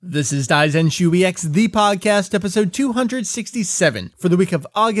This is Daizenshu EX, the podcast, episode 267, for the week of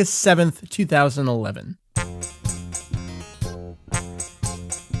August 7th, 2011.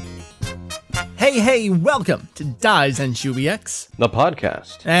 Hey, welcome to Daizenshu EX, the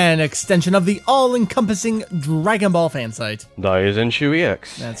podcast, an extension of the all-encompassing Dragon Ball fan site. Daizenshu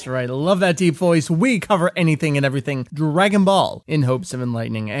EX. That's right, I love that deep voice. We cover anything and everything Dragon Ball in hopes of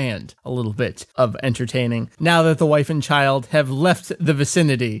enlightening and a little bit of entertaining. Now that the wife and child have left the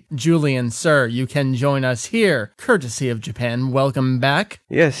vicinity, Julian, sir, you can join us here, courtesy of Japan. Welcome back.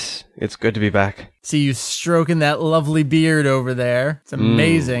 Yes, it's good to be back. See you stroking that lovely beard over there. It's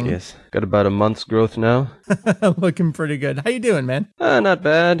amazing. Yes, got about a month's growth now. Looking pretty good. How you doing, man? Not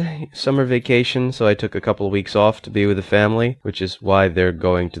bad. Summer vacation, so I took a couple of weeks off to be with the family, which is why they're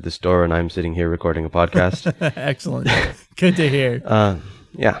going to the store and I'm sitting here recording a podcast. Excellent. Good to hear.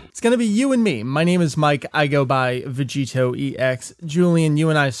 Yeah. It's going to be you and me. My name is Mike. I go by Vegito EX. Julian, you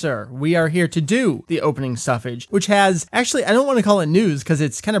and I, sir, we are here to do the opening stuffage, which has, actually, I don't want to call it news because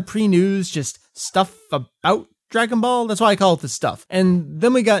it's kind of pre-news, just stuff about Dragon Ball. That's why I call it the stuff. And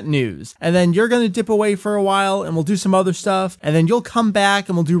then we got news. And then you're going to dip away for a while and we'll do some other stuff. And then you'll come back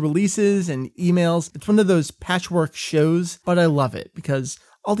and we'll do releases and emails. It's one of those patchwork shows, but I love it because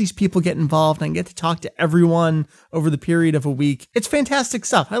all these people get involved and I get to talk to everyone over the period of a week. It's fantastic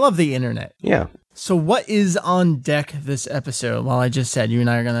stuff. I love the internet. Yeah. So what is on deck this episode? Well, I just said you and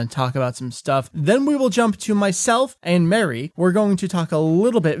I are going to talk about some stuff. Then we will jump to myself and Mary. We're going to talk a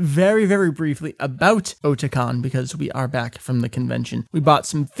little bit, very, very briefly about Otakon because we are back from the convention. We bought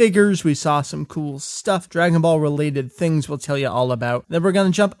some figures. We saw some cool stuff. Dragon Ball related things we'll tell you all about. Then we're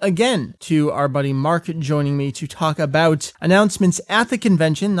going to jump again to our buddy Mark joining me to talk about announcements at the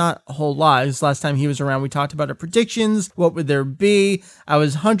convention. Not a whole lot. This last time he was around, we talked about our predictions. What would there be? I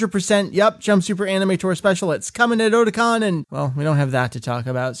was 100%, yep, Jump Super Anime Tour Special. It's coming at Otakon, and, well, we don't have that to talk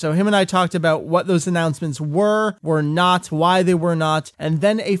about. So him and I talked about what those announcements were not, why they were not, and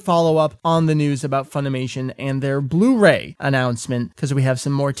then a follow-up on the news about Funimation and their Blu-ray announcement, because we have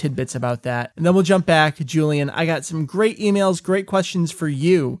some more tidbits about that. And then we'll jump back. Julian, I got some great emails, great questions for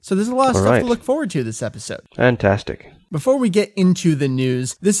you. So there's a lot of stuff to look forward to this episode. Fantastic. Before we get into the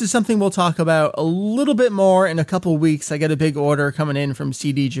news, this is something we'll talk about a little bit more in a couple weeks. I got a big order coming in from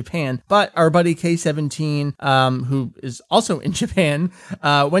CD Japan, but our buddy K17, who is also in Japan,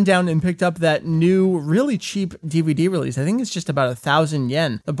 went down and picked up that new, really cheap DVD release. I think it's just about 1,000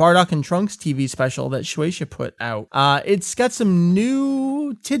 yen. The Bardock and Trunks TV special that Shueisha put out. It's got some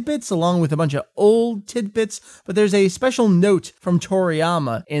new tidbits along with a bunch of old tidbits, but there's a special note from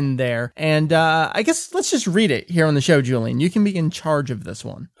Toriyama in there. And I guess let's just read it here on the show, Julian. You can be in charge of this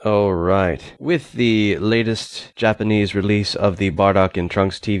one. All right. With the latest Japanese release of the Bardock and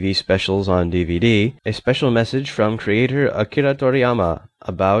Trunks TV specials on DVD, a special message from creator Akira Toriyama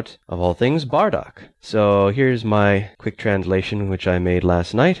about, of all things, Bardock. So here's my quick translation, which I made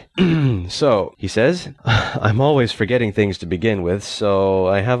last night. So, he says, I'm always forgetting things to begin with, so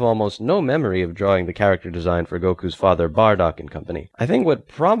I have almost no memory of drawing the character design for Goku's father, Bardock and company. I think what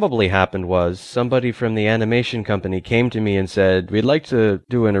probably happened was somebody from the animation company came to me and said, we'd like to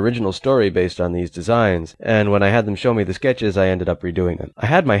do an original story based on these designs, and when I had them show me the sketches, I ended up redoing them. I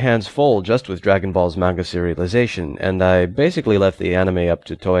had my hands full just with Dragon Ball's manga serialization, and I basically left the anime up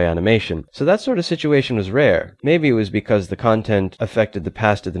to Toei Animation, so that sort of situation was rare. Maybe it was because the content affected the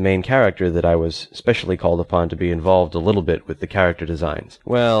past of the main character that I was specially called upon to be involved a little bit with the character designs.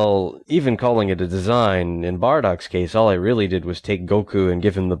 Well, even calling it a design, in Bardock's case, all I really did was take Goku and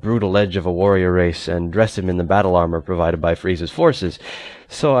give him the brutal edge of a warrior race and dress him in the battle armor provided by Frieza's forces,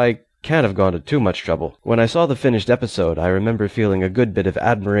 so I can't have gone to too much trouble. When I saw the finished episode, I remember feeling a good bit of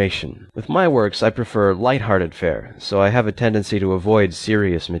admiration. With my works, I prefer light-hearted fare, so I have a tendency to avoid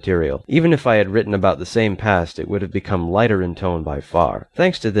serious material. Even if I had written about the same past, it would have become lighter in tone by far.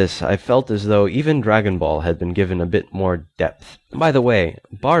 Thanks to this, I felt as though even Dragon Ball had been given a bit more depth. By the way,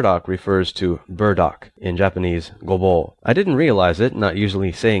 Bardock refers to burdock, in Japanese, gobo. I didn't realize it, not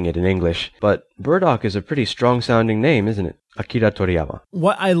usually saying it in English, but burdock is a pretty strong-sounding name, isn't it? Akira Toriyama.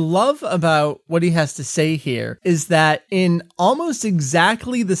 What I love about what he has to say here is that in almost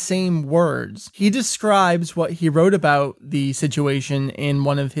exactly the same words, he describes what he wrote about the situation in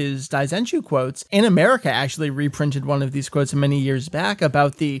one of his Daizenshu quotes. And America actually reprinted one of these quotes many years back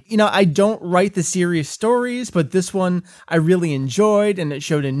about I don't write the serious stories, but this one I really enjoyed and it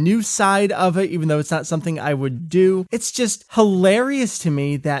showed a new side of it, even though it's not something I would do. It's just hilarious to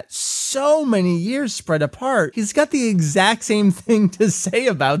me that so many years spread apart, he's got the exact same thing to say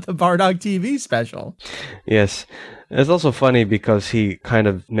about the Bardock TV special. Yes. It's also funny because he kind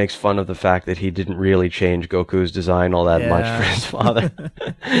of makes fun of the fact that he didn't really change Goku's design all that much for his father.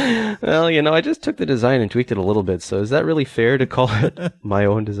 Well, I just took the design and tweaked it a little bit, so is that really fair to call it my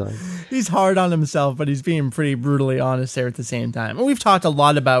own design? He's hard on himself, but he's being pretty brutally honest there at the same time. And we've talked a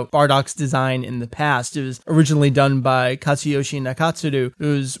lot about Bardock's design in the past. It was originally done by Katsuyoshi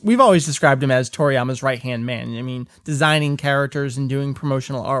Nakatsuru, we've always described him as Toriyama's right-hand man. I mean, designing characters and doing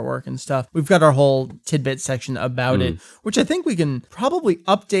promotional artwork and stuff. We've got our whole tidbit section about it, which I think we can probably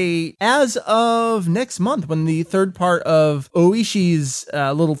update as of next month when the third part of Oishi's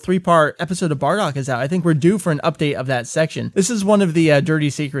little 3-part episode of Bardock is out. I think we're due for an update of that section. This is one of the dirty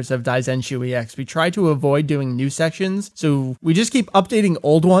secrets of Daizenshu EX. We try to avoid doing new sections, so we just keep updating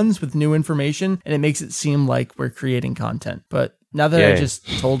old ones with new information, and it makes it seem like we're creating content. But now that I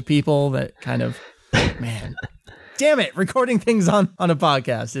just told people that kind of, man, damn it, recording things on a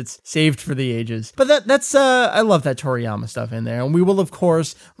podcast. It's saved for the ages. But that's I love that Toriyama stuff in there. And we will, of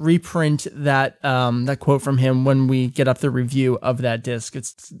course, reprint that that quote from him when we get up the review of that disc.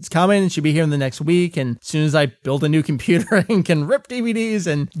 It's coming. It should be here in the next week. And as soon as I build a new computer and can rip DVDs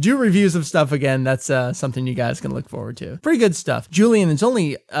and do reviews of stuff again, that's something you guys can look forward to. Pretty good stuff. Julian, it's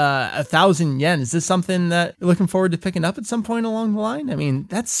only 1,000 yen. Is this something that you're looking forward to picking up at some point along the line? I mean,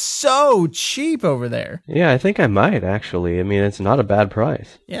 that's so cheap over there. Yeah, I think I might. Actually, I mean, it's not a bad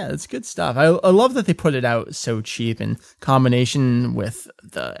price. Yeah, it's good stuff. I love that they put it out so cheap in combination with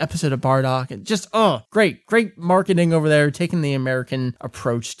the episode of Bardock. And just, great marketing over there, taking the American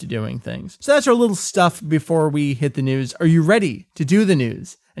approach to doing things. So that's our little stuff before we hit the news. Are you ready to do the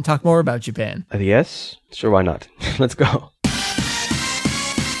news and talk more about Japan? Yes, sure, why not? Let's go.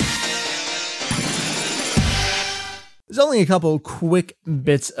 There's only a couple quick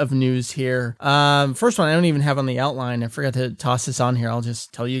bits of news here. First one, I don't even have on the outline. I forgot to toss this on here. I'll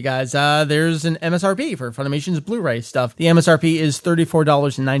just tell you guys, there's an MSRP for Funimation's Blu-ray stuff. The MSRP is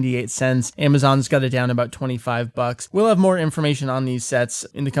 $34.98. Amazon's got it down about $25. We'll have more information on these sets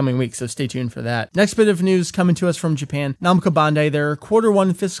in the coming weeks, so stay tuned for that. Next bit of news coming to us from Japan. Namco Bandai, their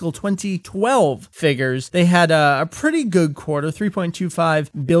Q1 fiscal 2012 figures. They had a pretty good quarter,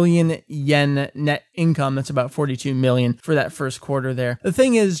 3.25 billion yen net income. That's about 42 million for that first quarter there. The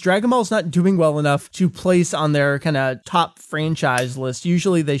thing is, Dragon Ball's not doing well enough to place on their kind of top franchise list.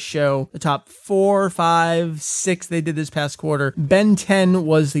 Usually they show the top 4, 5, 6 they did this past quarter. Ben 10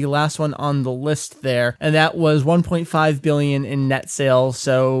 was the last one on the list there, and that was 1.5 billion in net sales,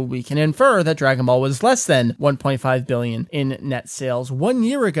 so we can infer that Dragon Ball was less than 1.5 billion in net sales. 1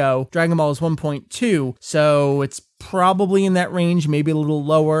 year ago, Dragon Ball was 1.2, so it's probably in that range, maybe a little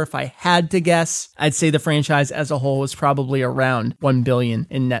lower. If I had to guess, I'd say the franchise as a whole was probably around 1 billion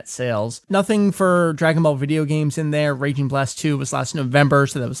in net sales. Nothing for Dragon Ball video games in there. Raging Blast 2 was last November,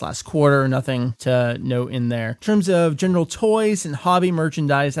 so that was last quarter. Nothing to note in there. In terms of general toys and hobby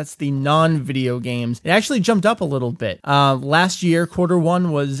merchandise, that's the non-video games. It actually jumped up a little bit. Last year,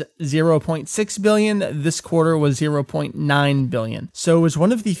 Q1 was 0.6 billion. This quarter was 0.9 billion. So it was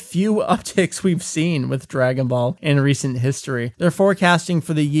one of the few upticks we've seen with Dragon Ball in recent history. They're forecasting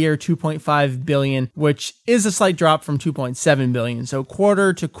for the year 2.5 billion, which is a slight drop from 2.7 billion. So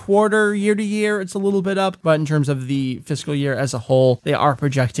quarter to quarter, year to year, it's a little bit up, but in terms of the fiscal year as a whole, they are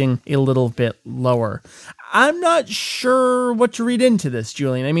projecting a little bit lower. I'm not sure what to read into this,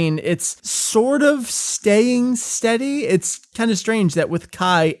 Julian. I mean, it's sort of staying steady. It's kind of strange that with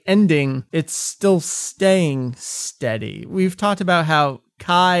Kai ending, it's still staying steady. We've talked about how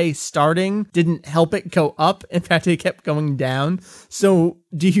Kai starting didn't help it go up. In fact, it kept going down. So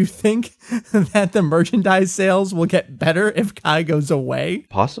do you think that the merchandise sales will get better if Kai goes away?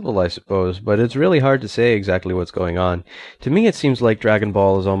 Possible, I suppose, but it's really hard to say exactly what's going on. To me, it seems like Dragon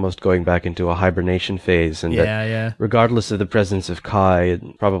Ball is almost going back into a hibernation phase, and regardless of the presence of Kai, it's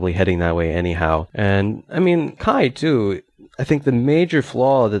probably heading that way anyhow. And, I mean, Kai, too, I think the major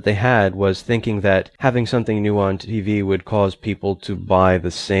flaw that they had was thinking that having something new on TV would cause people to buy the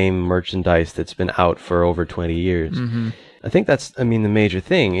same merchandise that's been out for over 20 years. Mm-hmm. I think that's, the major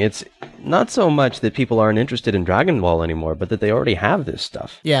thing. It's not so much that people aren't interested in Dragon Ball anymore, but that they already have this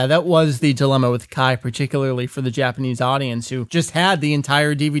stuff. Yeah, that was the dilemma with Kai, particularly for the Japanese audience, who just had the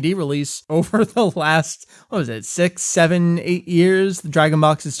entire DVD release over the last, 6, 7, 8 years? The Dragon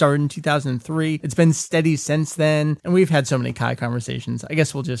Box has started in 2003. It's been steady since then, and we've had so many Kai conversations. I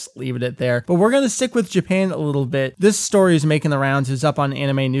guess we'll just leave it at there. But we're going to stick with Japan a little bit. This story is making the rounds. It's up on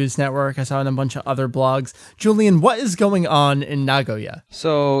Anime News Network. I saw it on a bunch of other blogs. Julian, what is going on in Nagoya?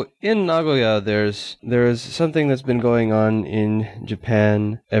 So in Nagoya, there's something that's been going on in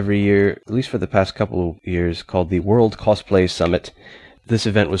Japan every year, at least for the past couple of years, called the World Cosplay Summit. This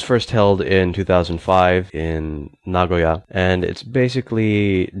event was first held in 2005 in Nagoya, and it's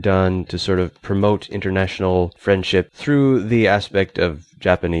basically done to sort of promote international friendship through the aspect of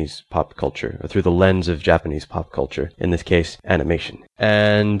Japanese pop culture, or through the lens of Japanese pop culture, in this case, animation.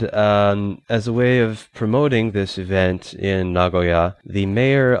 And as a way of promoting this event in Nagoya, the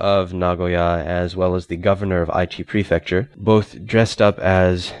mayor of Nagoya, as well as the governor of Aichi Prefecture, both dressed up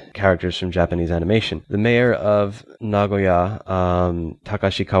as characters from Japanese animation. The mayor of Nagoya,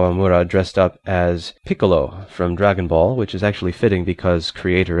 Takashi Kawamura, dressed up as Piccolo from Dragon Ball, which is actually fitting because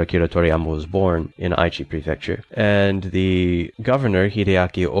creator Akira Toriyama was born in Aichi Prefecture. And the governor,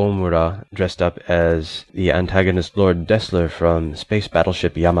 Hideaki Omura, dressed up as the antagonist Lord Dessler from Space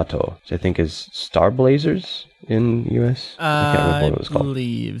Battleship Yamato, which I think is Star Blazers in US. I can't remember what it was called. I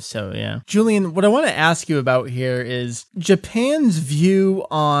believe so, yeah. Julian, what I want to ask you about here is Japan's view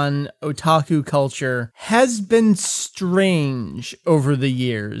on otaku culture has been strange over the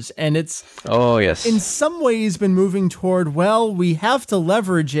years, and it's in some ways been moving toward, well, we have to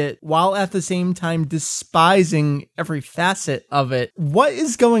leverage it while at the same time despising every facet of it. What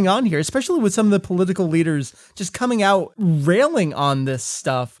is going on here, especially with some of the political leaders just coming out railing on this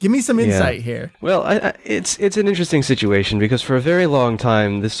stuff? Give me some insight here. Well, it's an interesting situation because for a very long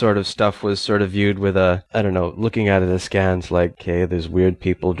time, this sort of stuff was sort of viewed with looking at it askance, like, okay, there's weird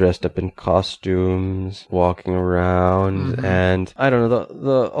people dressed up in costumes, walking around, and I don't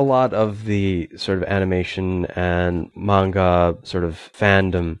know, a lot of the sort of animation and manga sort of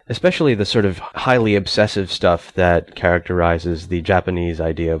fandom, especially the sort of highly obsessive stuff that characterizes the Japanese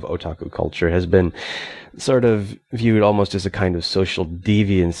idea of otaku culture, has been sort of viewed almost as a kind of social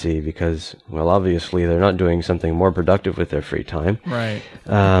deviancy because, well, obviously they're not doing something more productive with their free time. Right.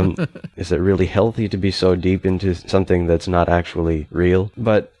 Is it really healthy to be so deep into something that's not actually real?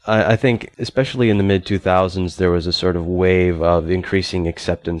 But I think, especially in the mid-2000s, there was a sort of wave of increasing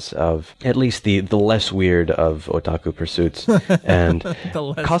acceptance of at least the less weird of otaku pursuits. And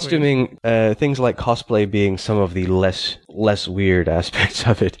costuming, things like cosplay being some of the less weird aspects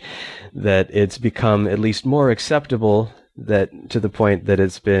of it, that it's become at least more acceptable, that to the point that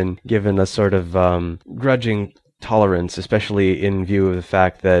it's been given a sort of grudging tolerance, especially in view of the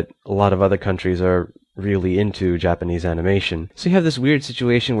fact that a lot of other countries are really into Japanese animation. So you have this weird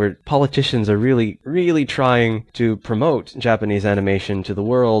situation where politicians are really, really trying to promote Japanese animation to the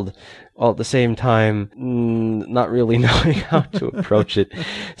world, while at the same time not really knowing how to approach it.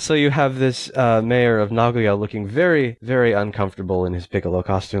 So you have this mayor of Nagoya looking very, very uncomfortable in his Piccolo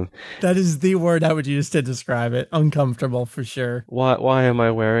costume. That is the word I would use to describe it. Uncomfortable, for sure. Why am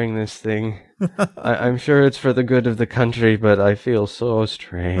I wearing this thing? I'm sure it's for the good of the country, but I feel so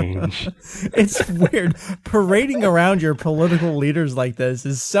strange. It's weird. Parading around your political leaders like this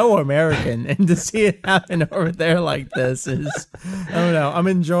is so American, and to see it happen over there like this is, I don't know, I'm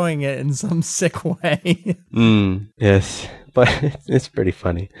enjoying it in some sick way. Yes, but it's pretty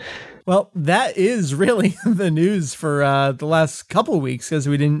funny. Well, that is really the news for the last couple of weeks, because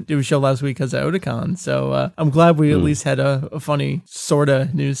we didn't do a show last week because of Otakon. So I'm glad we at least had a funny sort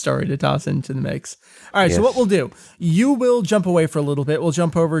of news story to toss into the mix. All right, So what we'll do, you will jump away for a little bit. We'll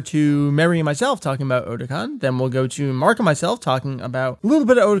jump over to Mary and myself talking about Otakon. Then we'll go to Mark and myself talking about a little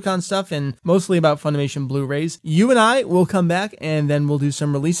bit of Otakon stuff and mostly about Funimation Blu-rays. You and I will come back, and then we'll do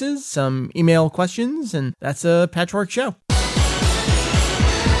some releases, some email questions, and that's a patchwork show.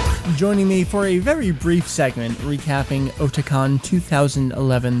 Joining me for a very brief segment recapping Otakon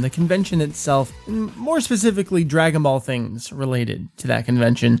 2011, the convention itself, and more specifically Dragon Ball things related to that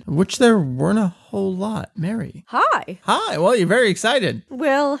convention, which there weren't a whole lot. Mary. Hi. Hi. Well, you're very excited.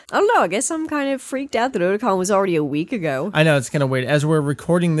 Well, I don't know. I guess I'm kind of freaked out that Otakon was already a week ago. I know, it's kind of weird. As we're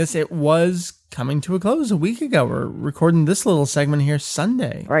recording this, it was coming to a close a week ago. We're recording this little segment here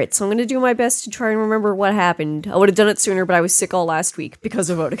Sunday. All right, so I'm going to do my best to try and remember what happened. I would have done it sooner, but I was sick all last week because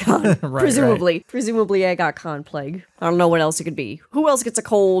of Otakon. Right. Presumably I got con plague. I don't know what else it could be. Who else gets a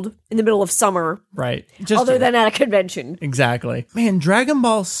cold in the middle of summer? Right. Other than at a convention. Exactly. Man, Dragon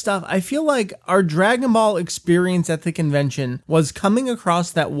Ball stuff. I feel like our Dragon Ball experience at the convention was coming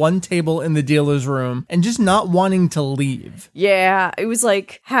across that one table in the dealer's room and just not wanting to leave. Yeah, it was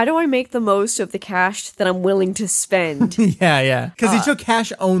like, how do I make the most of the cash that I'm willing to spend? Yeah. Because he took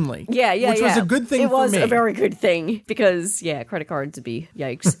cash only. Yeah. Which was a good thing for me. It was a very good thing because, credit cards would be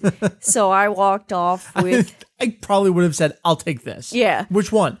yikes. So I walked off with... I probably would have said, I'll take this. Yeah.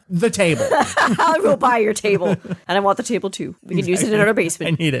 Which one? The table. I will buy your table. And I want the table too. We can use it in our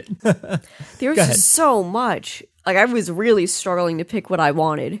basement. I need it. There was just so much. Like, I was really struggling to pick what I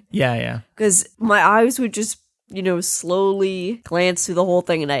wanted. Yeah. Because my eyes would just slowly glance through the whole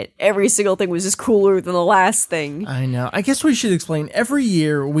thing, and every single thing was just cooler than the last thing. I know. I guess we should explain. Every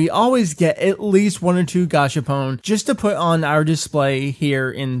year, we always get at least 1 or 2 gashapon just to put on our display here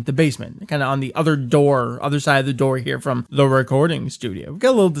in the basement, kind of on the other side of the door here from the recording studio. We've got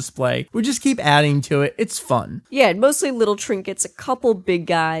a little display. We just keep adding to it. It's fun. Yeah, and mostly little trinkets, a couple big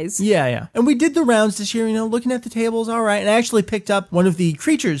guys. Yeah. And we did the rounds this year, looking at the tables, all right. And I actually picked up one of the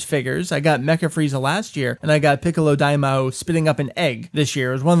Creatures figures. I got Mecha Frieza last year, and I got Piccolo Daimao spitting up an egg this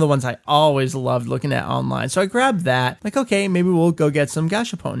year. It was one of the ones I always loved looking at online. So I grabbed that. Like, okay, maybe we'll go get some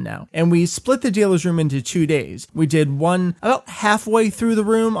gashapon now. And we split the dealer's room into 2 days. We did one about halfway through the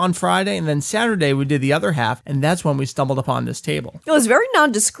room on Friday, and then Saturday we did the other half, and that's when we stumbled upon this table. It was very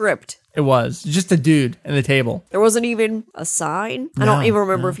nondescript. It was just a dude and the table. There wasn't even a sign. I don't even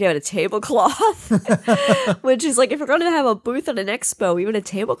remember if you had a tablecloth, which is like, if you're going to have a booth at an expo, even a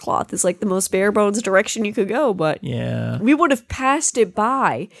tablecloth is like the most bare bones direction you could go. But yeah, we would have passed it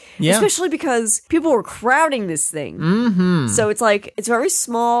by, especially because people were crowding this thing. Mm-hmm. So it's like, it's very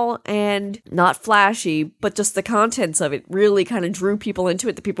small and not flashy, but just the contents of it really kind of drew people into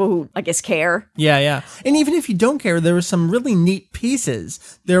it, the people who, I guess, care. Yeah. And even if you don't care, there were some really neat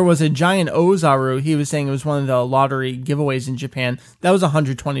pieces. There was a giant Ozaru. He was saying it was one of the lottery giveaways in Japan. That was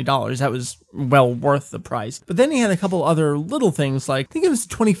 $120. That was well worth the price. But then he had a couple other little things, like, I think it was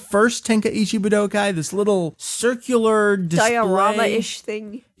the 21st Tenkaichi Budokai, this little circular display. Diorama-ish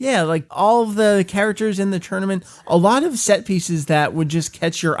thing. Yeah, like all of the characters in the tournament, a lot of set pieces that would just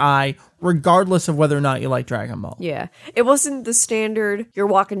catch your eye regardless of whether or not you like Dragon Ball. Yeah. It wasn't the standard, you're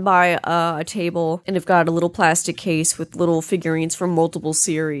walking by a table and they've got a little plastic case with little figurines from multiple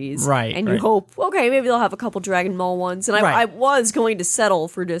series. Right. And you hope, okay, maybe they'll have a couple Dragon Ball ones. And I was going to settle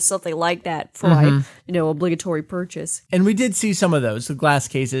for just something like that for my, obligatory purchase. And we did see some of those, the glass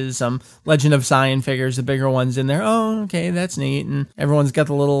cases, some Legend of Saiyan figures, the bigger ones in there. Oh, okay, that's neat. And everyone's got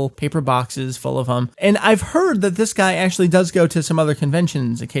the little paper boxes full of them. And I've heard that this guy actually does go to some other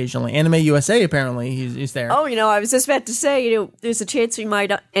conventions occasionally. Anime USA, apparently, he's there. Oh, I was just about to say, there's a chance we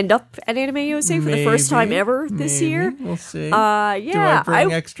might end up at Anime USA for the first time ever this year. We'll see. Yeah. Do I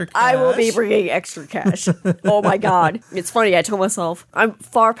bring extra cash? I will be bringing extra cash. Oh my God. It's funny, I told myself, I'm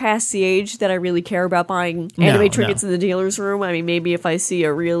far past the age that I really care about buying anime trinkets in the dealer's room. I mean, maybe if I see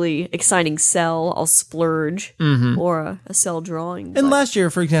a really exciting cell, I'll splurge, or a cell drawing. And last year,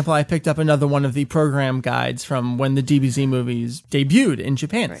 for example, I picked up another one of the program guides from when the DBZ movies debuted in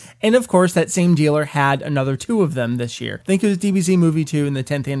Japan. Right. And of course, that same dealer had another 2 of them this year. I think it was DBZ Movie 2 and the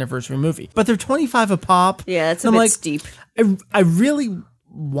 10th anniversary movie. But they're $25 a pop. Yeah, that's a bit steep. I really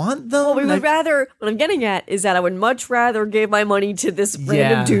want them. Well, what I'm getting at is that I would much rather give my money to this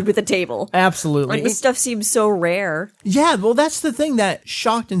random dude with a table. Absolutely. Like, this stuff seems so rare. Yeah, well, that's the thing that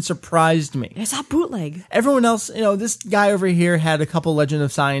shocked and surprised me. It's not bootleg. Everyone else, this guy over here had a couple Legend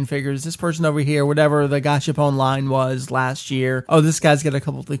of Saiyan figures. This person over here, whatever the Gashapon line was last year. Oh, this guy's got a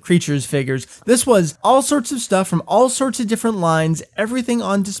couple of the Creatures figures. This was all sorts of stuff from all sorts of different lines, everything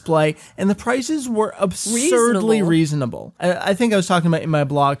on display, and the prices were absurdly reasonable. I think I was talking about in my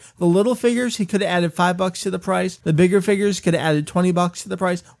blog, the little figures, he could have added $5 to the price. The bigger figures could have added $20 to the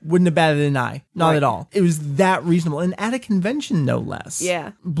price. Wouldn't have batted an eye. Not at all. It was that reasonable. And at a convention, no less.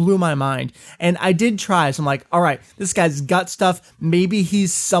 Yeah. Blew my mind. And I did try. So I'm like, all right, this guy's got stuff. Maybe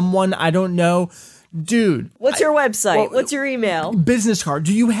he's someone I don't know. Dude. What's your website? What's your email? Business card.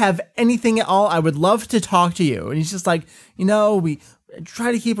 Do you have anything at all? I would love to talk to you. And he's just like, we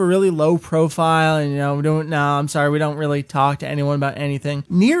try to keep a really low profile, and I'm sorry, we don't really talk to anyone about anything.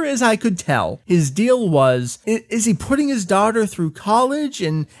 Near as I could tell, his deal was, is he putting his daughter through college,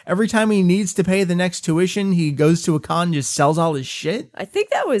 and every time he needs to pay the next tuition, he goes to a con and just sells all his shit? I think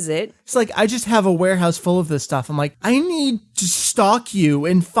that was it. It's like, I just have a warehouse full of this stuff. I'm like, I need to stalk you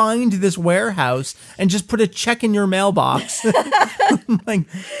and find this warehouse and just put a check in your mailbox. Like,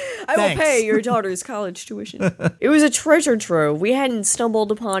 I will pay your daughter's college tuition. It was a treasure trove. We hadn't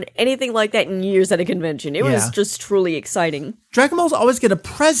stumbled upon anything like that in years at a convention. It was just truly exciting. Dragon Balls always get a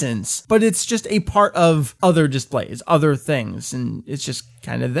presence, but it's just a part of other displays, other things, and it's just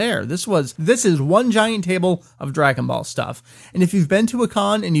kind of there. This is one giant table of Dragon Ball stuff. And if you've been to a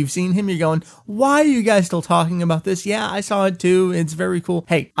con and you've seen him, you're going, why are you guys still talking about this? Yeah, I saw it too. It's very cool.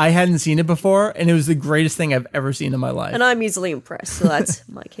 Hey, I hadn't seen it before, and it was the greatest thing I've ever seen in my life. And I'm easily impressed, so that's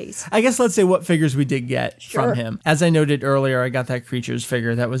my case. I guess let's say what figures we did get from him. As I noted earlier, I got that Creatures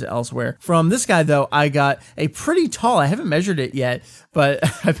figure that was elsewhere. From this guy, though, I got a pretty tall, I haven't measured it yet, but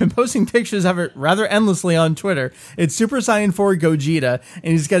I've been posting pictures of it rather endlessly on Twitter. It's Super Saiyan 4 Gogeta,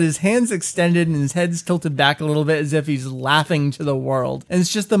 and he's got his hands extended and his head's tilted back a little bit as if he's laughing to the world. And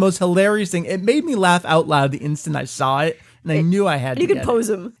it's just the most hilarious thing. It made me laugh out loud the instant I saw it. And I knew I had to You get can pose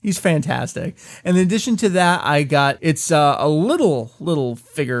it. him. He's fantastic. And in addition to that, I got, it's a little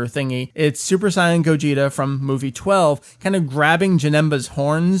figure thingy. It's Super Saiyan Gogeta from movie 12, kind of grabbing Janemba's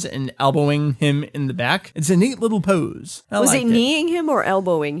horns and elbowing him in the back. It's a neat little pose. Was it liked kneeing him or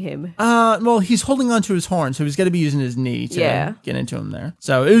elbowing him? Well, he's holding onto his horn, so he's got to be using his knee to get into him there.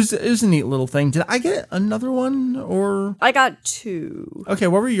 So it was a neat little thing. Did I get another one or? I got 2. Okay,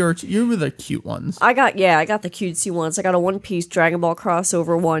 what were you were the cute ones. I got the cutesy ones. I got a One Piece Dragon Ball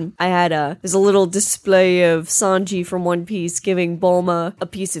crossover one. I had there's a little display of Sanji from One Piece giving Bulma a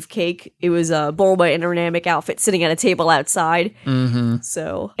piece of cake. It was Bulma in her Namek outfit sitting at a table outside. Mm-hmm.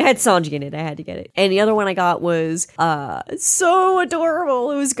 So it had Sanji in it. I had to get it. And the other one I got was so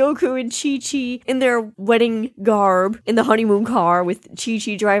adorable. It was Goku and Chi-Chi in their wedding garb in the honeymoon car with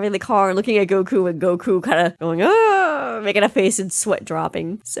Chi-Chi driving the car and looking at Goku and Goku kind of going, making a face and sweat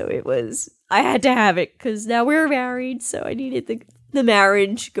dropping. So it was... I had to have it because now we're married, so I needed the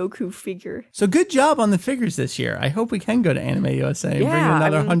marriage Goku figure. So good job on the figures this year. I hope we can go to Anime USA and bring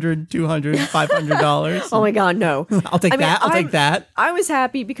another $100, $200, $500. Oh my god, no. I'll take that. I was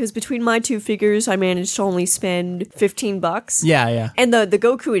happy because between my 2 figures, I managed to only spend $15. Yeah. And the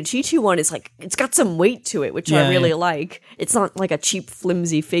Goku and Chi-Chi one is like, it's got some weight to it, which I really like. It's not like a cheap,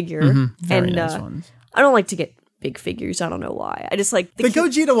 flimsy figure. Mm-hmm. Very nice ones. I don't like to get big figures. I don't know why. I just like the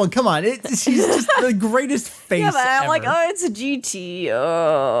Gogeta one. Come on, she's just the greatest face. Yeah, but I'm ever. like, it's a GT.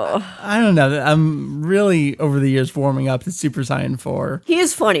 Oh. I don't know. I'm really over the years warming up to Super Saiyan 4. He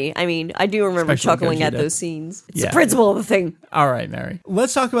is funny. I mean, I do remember Especially chuckling Gogeta. at those scenes. It's the principle of the thing. All right, Mary.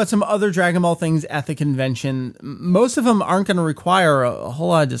 Let's talk about some other Dragon Ball things at the convention. Most of them aren't going to require a whole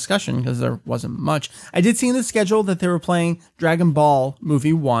lot of discussion because there wasn't much. I did see in the schedule that they were playing Dragon Ball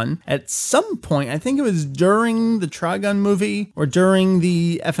Movie 1 at some point. I think it was during the Trigun movie or during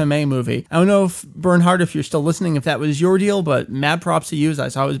the FMA movie. I don't know if Bernhard, if you're still listening, if that was your deal, but mad props to you as I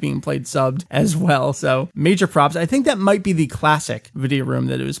saw it was being played subbed as well. So major props. I think that might be the classic video room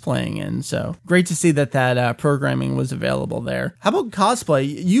that it was playing in. So great to see that programming was available there. How about cosplay?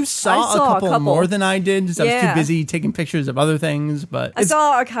 You saw a couple more than I did because I was too busy taking pictures of other things. But I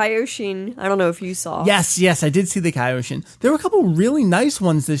saw a Kaioshin. I don't know if you saw. Yes, I did see the Kaioshin. There were a couple really nice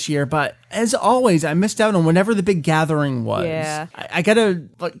ones this year, but as always, I missed out on whenever the big gathering was. Yeah. I gotta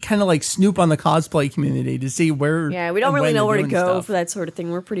kind of like snoop on the cosplay community to see where. Yeah, we don't really know where to go for that sort of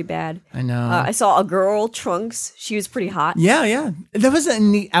thing. We're pretty bad. I know. I saw a girl, Trunks. She was pretty hot. Yeah. That was a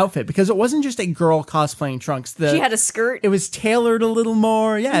neat outfit because it wasn't just a girl cosplaying Trunks. She had a skirt. It was tailored a little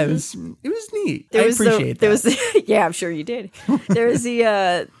more. Yeah, it was neat. I appreciate that. Yeah, I'm sure you did. There was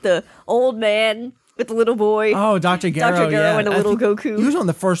the old man with the little boy. Oh, Dr. Garo. Dr. Garo and a little Goku. He was one of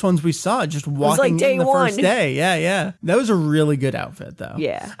the first ones we saw, just walking in the first day. Yeah. That was a really good outfit, though.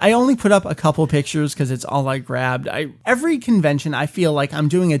 Yeah. I only put up a couple pictures because it's all I grabbed. Every convention, I feel like I'm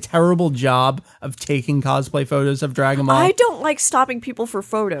doing a terrible job of taking cosplay photos of Dragon Ball. I don't like stopping people for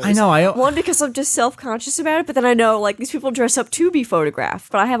photos. I know. One, because I'm just self-conscious about it, but then I know, like, these people dress up to be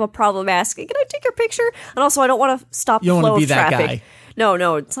photographed, but I have a problem asking, can I take your picture? And also, I don't want to stop the flow of traffic. That guy.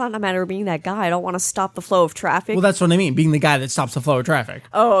 No, it's not a matter of being that guy. I don't want to stop the flow of traffic. Well, that's what I mean, being the guy that stops the flow of traffic.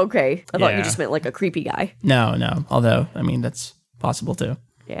 Oh, okay. I thought you just meant like a creepy guy. No. Although, I mean, that's possible too.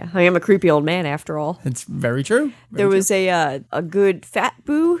 Yeah, I am a creepy old man after all. It's very true. There was a good fat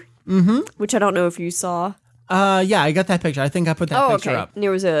boo, which I don't know if you saw. Yeah, I got that picture. I think I put that picture up. And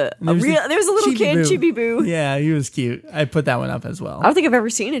there was a little kid, Chibi Boo. Yeah, he was cute. I put that one up as well. I don't think I've ever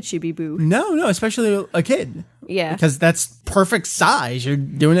seen a Chibi Boo. No, especially a kid. Yeah. Because that's perfect size. You're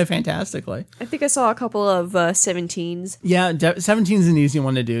doing it fantastically. I think I saw a couple of 17s. Yeah, 17's an easy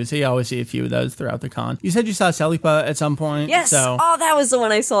one to do, so you always see a few of those throughout the con. You said you saw Celipa at some point. Yes! So. Oh, that was the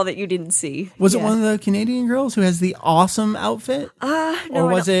one I saw that you didn't see. Was it one of the Canadian girls who has the awesome outfit? No. Or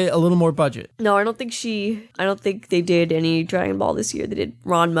was it a little more budget? No, I don't think they did any Dragon Ball this year. They did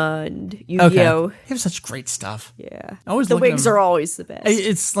Ranma and Yu-Gi-Oh! Okay. They have such great stuff. Yeah. The wigs are always the best.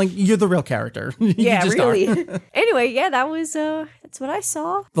 It's like you're the real character. Yeah, just really. are. Anyway, yeah, that's what I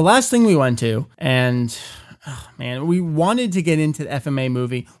saw. The last thing we went to, and man, we wanted to get into the FMA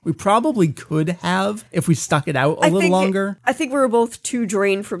movie. We probably could have if we stuck it out a little longer. I think we were both too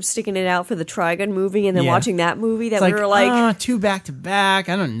drained from sticking it out for the Trigun movie and then watching that movie that we were like, 2 back to back.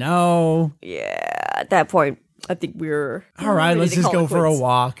 I don't know. Yeah, at that point, I think we're all right, ready let's to just call go it for a quits.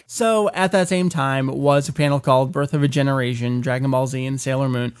 walk. So at that same time was a panel called Birth of a Generation, Dragon Ball Z and Sailor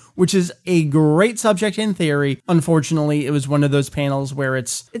Moon, which is a great subject in theory. Unfortunately, it was one of those panels where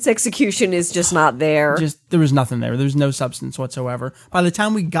its execution is just not there. there was nothing there. There's no substance whatsoever. By the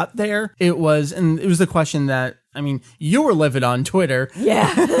time we got there, it was the question that, I mean, you were livid on Twitter.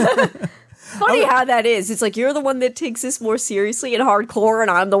 Yeah. Funny how that is. It's like you're the one that takes this more seriously and hardcore, and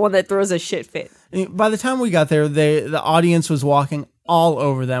I'm the one that throws a shit fit. By the time we got there, the audience was walking all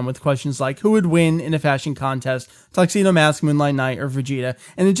over them with questions like who would win in a fashion contest, Tuxedo Mask, Moonlight Knight, or Vegeta.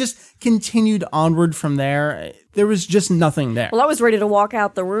 And it just continued onward from there. There was just nothing there. Well, I was ready to walk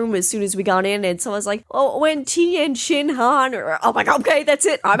out the room as soon as we got in, and someone's like, oh, when T and Shinhan, or I'm like, okay, that's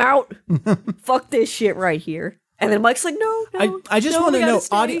it, I'm out. Fuck this shit right here. And then Mike's like, no. I just want to know,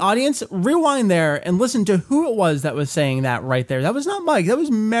 audience, rewind there and listen to who it was that was saying that right there. That was not Mike. That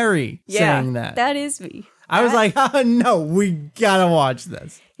was Mary saying that. That is me. I was like, oh, no, we gotta watch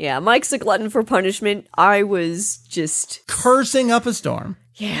this. Yeah, Mike's a glutton for punishment. I was just cursing up a storm.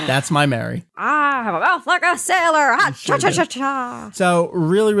 Yeah. That's my Mary. I have a mouth like a sailor. Cha-cha-cha-cha. So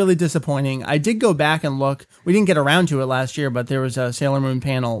really, really disappointing. I did go back and look. We didn't get around to it last year, but there was a Sailor Moon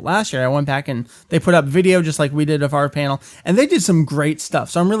panel last year. I went back and they put up video just like we did of our panel, and they did some great stuff.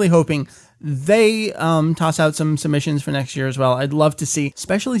 So I'm really hoping they toss out some submissions for next year as well. I'd love to see,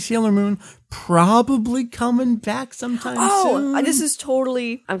 especially Sailor Moon, probably coming back sometime soon. This is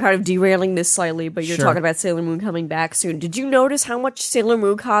totally... I'm kind of derailing this slightly, but you're talking about Sailor Moon coming back soon. Did you notice how much Sailor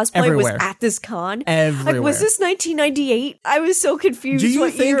Moon cosplay was at this con? Everywhere. Like, was this 1998? I was so confused. Do you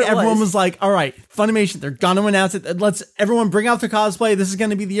think everyone was like, all right, Funimation, they're going to announce it. Let's everyone bring out their cosplay. This is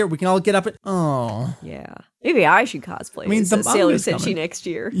going to be the year. We can all get up. Oh. Yeah. Maybe I should cosplay. I mean, the Sailor Senshi next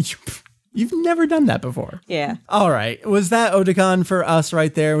year. You've never done that before. Yeah. All right. Was that Otakon for us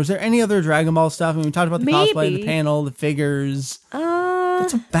right there? Was there any other Dragon Ball stuff? I mean, we talked about the cosplay, the panel, the figures.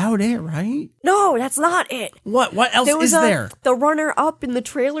 That's about it, right? No, that's not it. What else is there? The runner-up in the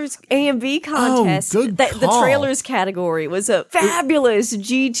trailers AMV contest. Oh, good call. The trailers category was a fabulous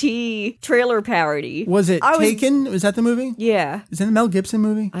GT trailer parody. Was it Taken? Was that the movie? Yeah. Is it a Mel Gibson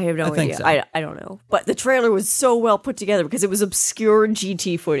movie? I have no idea. Think so. I don't know. But the trailer was so well put together because it was obscure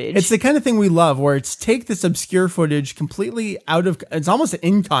GT footage. It's the kind of thing we love where it's take this obscure footage completely out of... It's almost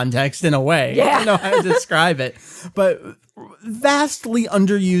in context in a way. Yeah. I don't know how to describe it. But... vastly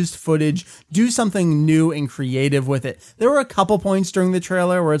underused footage, do something new and creative with it. There were a couple points during the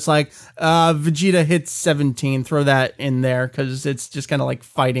trailer where it's like, Vegeta hits 17, throw that in there because it's just kind of like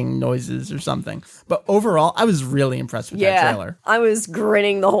fighting noises or something. But overall, I was really impressed with that trailer. I was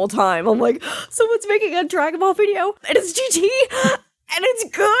grinning the whole time. I'm like, someone's making a Dragon Ball video and it's GT and it's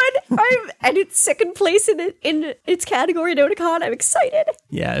good. And it's second place in its category at Otakon. I'm excited.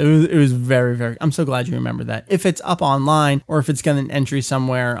 Yeah, it was very, very... I'm so glad you remember that. If it's up online or if it's got an entry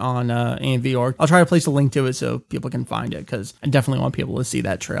somewhere on AMV.org, I'll try to place a link to it so people can find it because I definitely want people to see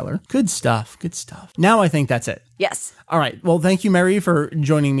that trailer. Good stuff. Good stuff. Now I think that's it. Yes. All right. Well, thank you, Mary, for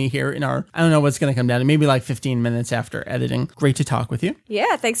joining me here in our... I don't know what's going to come down to. Maybe like 15 minutes after editing. Great to talk with you.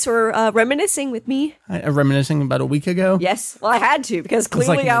 Yeah, thanks for reminiscing with me. Reminiscing about a week ago? Yes. Well, I had to because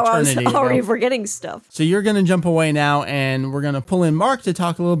clearly I was already forgetting stuff. So you're going to jump away now and we're going to pull in Mark to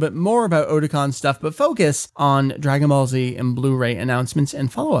talk a little bit more about Otakon stuff, but focus on Dragon Ball Z and Blu-ray announcements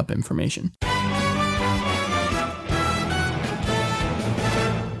and follow-up information.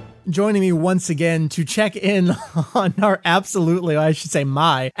 Joining me once again to check in on our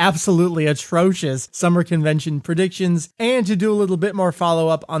my absolutely atrocious summer convention predictions and to do a little bit more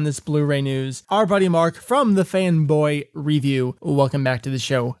follow-up on this Blu-ray news, our buddy Mark from the Fanboy Review. Welcome back to the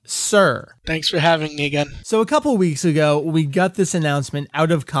show, sir. Thanks for having me again. So a couple weeks ago, we got this announcement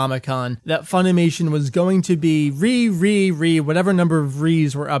out of Comic-Con that Funimation was going to be whatever number of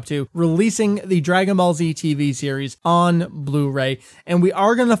re's we're up to, releasing the Dragon Ball Z TV series on Blu-ray, and we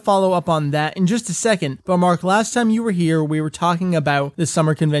are going to follow up on that in just a second. But Mark, last time you were here, we were talking about the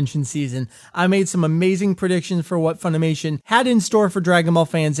summer convention season. I made some amazing predictions for what Funimation had in store for Dragon Ball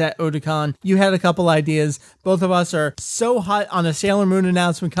fans at Otakon. You had a couple ideas. Both of us are so hot on a Sailor Moon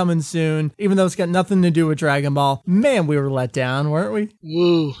announcement coming soon, even though it's got nothing to do with Dragon Ball. Man, we were let down, weren't we?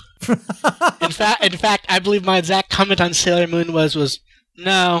 Woo. In fact, I believe my exact comment on Sailor Moon was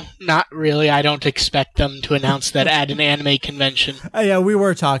no, not really. I don't expect them to announce that at an anime convention. Yeah, we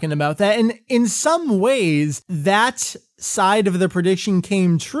were talking about that. And in some ways, that side of the prediction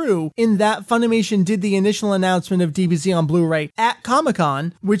came true in that Funimation did the initial announcement of DBZ on Blu-ray at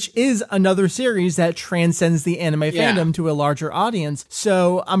Comic-Con, which is another series that transcends the anime fandom to a larger audience.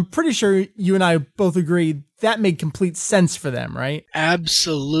 So I'm pretty sure you and I both agree that made complete sense for them, right?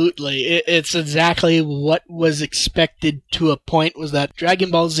 Absolutely. It's exactly what was expected to a point, was that Dragon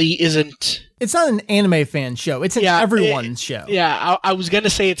Ball Z isn't... It's not an anime fan show. It's an everyone's show. Yeah, I was going to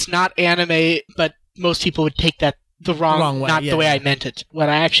say it's not anime, but most people would take that the wrong way, not the way I meant it. What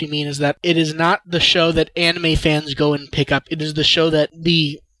I actually mean is that it is not the show that anime fans go and pick up. It is the show that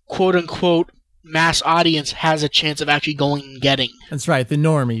the quote-unquote mass audience has a chance of actually going and getting. That's right, the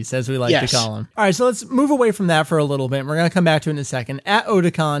normies, as we like to call them. All right, so let's move away from that for a little bit. We're going to come back to it in a second. At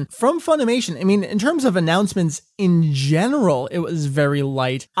Otakon, from Funimation, I mean, in terms of announcements in general, it was very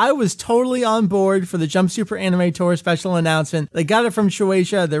light. I was totally on board for the Jump Super Anime Tour special announcement. They got it from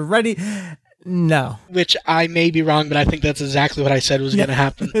Shueisha. They're ready. No. Which I may be wrong, but I think that's exactly what I said was going to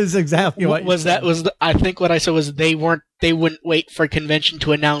happen. Is exactly what I think what I said was they wouldn't wait for convention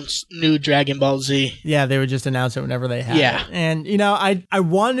to announce new Dragon Ball Z. Yeah, they would just announce it whenever they had it. And, I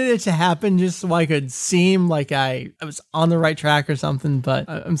wanted it to happen just so I could seem like I was on the right track or something, but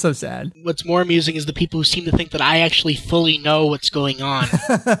I'm so sad. What's more amusing is the people who seem to think that I actually fully know what's going on.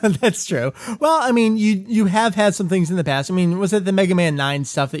 That's true. Well, I mean, you have had some things in the past. I mean, was it the Mega Man 9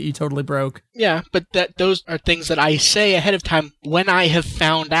 stuff that you totally broke? Yeah, but those are things that I say ahead of time when I have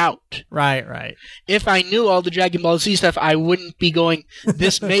found out. Right. If I knew all the Dragon Ball Z stuff, I wouldn't be going,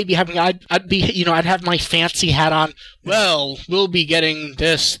 this may be happening. I'd be, I'd have my fancy hat on. Well, we'll be getting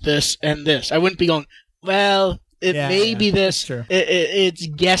this, and this. I wouldn't be going, well, it may be this. It's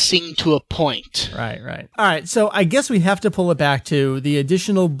guessing to a point. Right. All right, so I guess we have to pull it back to the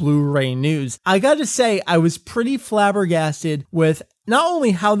additional Blu-ray news. I got to say, I was pretty flabbergasted with not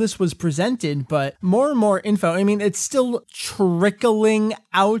only how this was presented, but more and more info. I mean, it's still trickling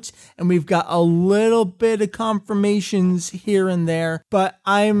out, and we've got a little bit of confirmations here and there, but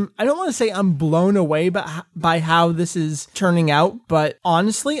I don't want to say I'm blown away by how this is turning out, but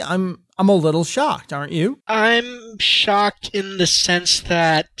honestly, I'm a little shocked, aren't you? I'm shocked in the sense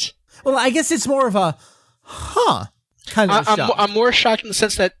that... Well, I guess it's more of a, kind of a shock. I'm more shocked in the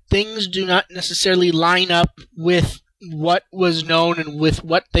sense that things do not necessarily line up with what was known and with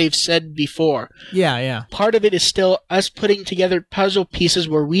what they've said before. Yeah. Part of it is still us putting together puzzle pieces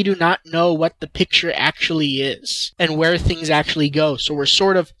where we do not know what the picture actually is and where things actually go. So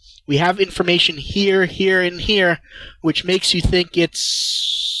we have information here, and here, which makes you think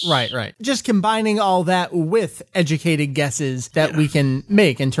it's... Right. Just combining all that with educated guesses that we can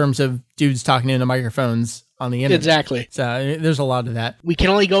make in terms of dudes talking into microphones on the internet. Exactly. So there's a lot of that. We can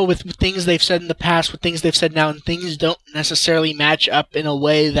only go with things they've said in the past, with things they've said now, and things don't necessarily match up in a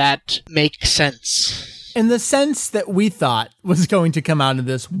way that makes sense. And the sense that we thought was going to come out of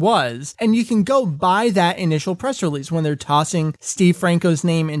this was, and you can go by that initial press release when they're tossing Steve Franco's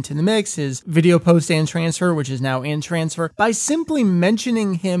name into the mix, his video post and transfer, which is now in transfer, by simply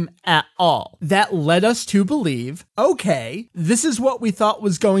mentioning him at all. That led us to believe, okay, this is what we thought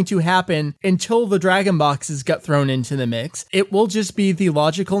was going to happen until the Dragon Boxes got thrown into the mix. It will just be the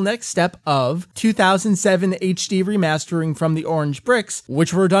logical next step of 2007 HD remastering from the Orange Bricks,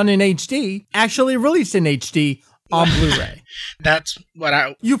 which were done in HD, actually released in HD on Blu-ray. That's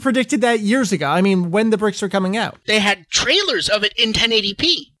what You predicted that years ago. I mean, when the bricks were coming out. They had trailers of it in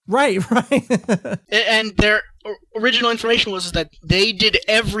 1080p. Right. And their original information was that they did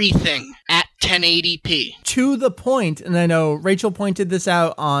everything at 1080p. To the point, and I know Rachel pointed this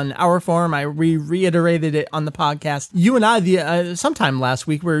out on our forum, I reiterated it on the podcast. You and I, sometime last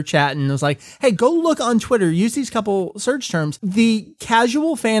week, we were chatting, and it was like, hey, go look on Twitter, use these couple search terms. The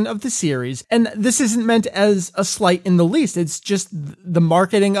casual fan of the series, and this isn't meant as a slight in the least, it's just the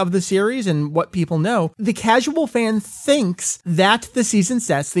marketing of the series and what people know. The casual fan thinks that the season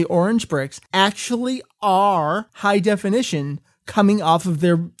sets, the Orange Bricks, actually are high definition coming off of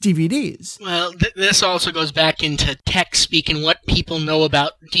their DVDs. Well, this also goes back into tech speak and what people know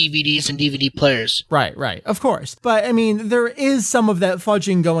about DVDs and DVD players. Right, of course. But, I mean, there is some of that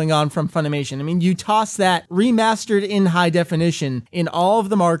fudging going on from Funimation. I mean, you toss that remastered in high definition in all of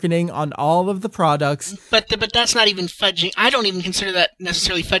the marketing, on all of the products. But that's not even fudging. I don't even consider that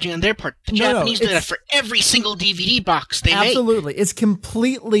necessarily fudging on their part. The Japanese do that for every single DVD box they make. Absolutely. It's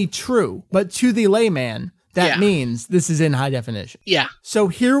completely true. But to the layman, that means this is in high definition. Yeah. So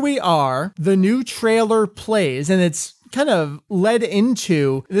here we are. The new trailer plays, and it's kind of led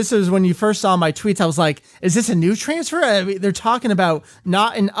into, this is when you first saw my tweets, I was like, is this a new transfer? I mean, they're talking about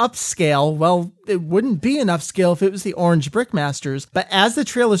not an upscale. Well, it wouldn't be an upscale if it was the Orange Brickmasters. But as the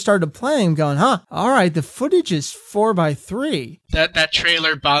trailer started playing, I'm going, all right, the footage is 4:3. That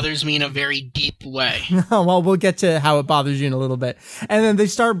trailer bothers me in a very deep way. Well, we'll get to how it bothers you in a little bit. And then they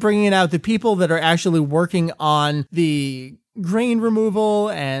start bringing out the people that are actually working on the grain removal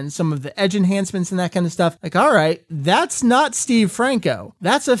and some of the edge enhancements and that kind of stuff. Like, all right, that's not Steve Franco.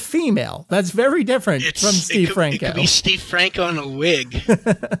 That's a female. That's very different from Steve Franco. It could be Steve Franco in a wig.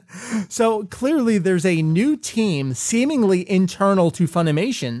 So clearly there's a new team, seemingly internal to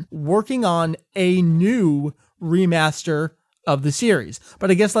Funimation, working on a new remaster of the series.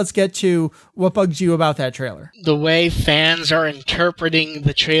 But I guess let's get to what bugs you about that trailer. The way fans are interpreting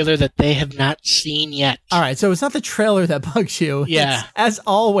the trailer that they have not seen yet. All right, so it's not the trailer that bugs you. Yeah. It's, as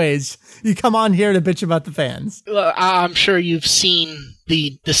always, you come on here to bitch about the fans. Well, I'm sure you've seen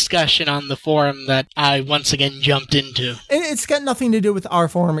the discussion on the forum that I once again jumped into. It's got nothing to do with our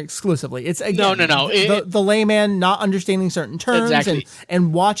forum exclusively. It's again, No. The layman not understanding certain terms Exactly.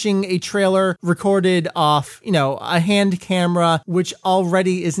 and watching a trailer recorded off, a hand camera, which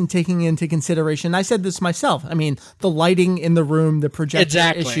already isn't taking into consideration. I said this myself. I mean, the lighting in the room, the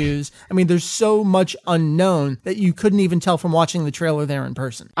projector issues. I mean, there's so much unknown that you couldn't even tell from watching the trailer there in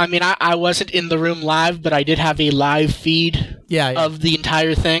person. I mean, I wasn't in the room live, but I did have a live feed of the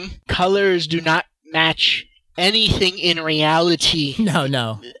entire thing. Colors do not match anything in reality.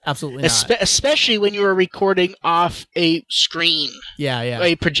 No, absolutely not. Especially when you are recording off a screen. Yeah.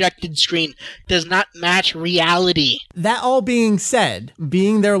 A projected screen does not match reality. That all being said,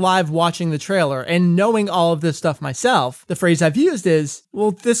 being there live watching the trailer and knowing all of this stuff myself, the phrase I've used is,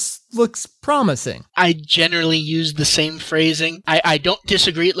 well, this looks promising. I generally use the same phrasing. I don't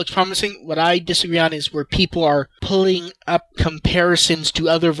disagree it looks promising. What I disagree on is where people are pulling up comparisons to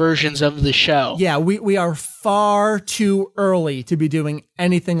other versions of the show. Yeah, we are far too early to be doing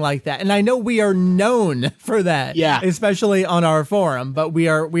anything like that. And I know we are known for that. Yeah. Especially on our forum, but we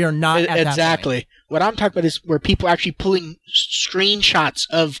are not at exactly. that point. What I'm talking about is where people are actually pulling screenshots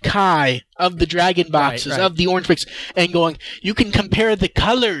of Kai, of the dragon boxes, right. of the orange bricks, and going, you can compare the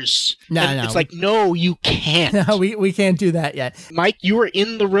colors. No. It's like, no, you can't. No, we can't do that yet. Mike, you were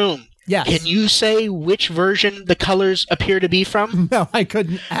in the room. Yes. Can you say which version the colors appear to be from? No, I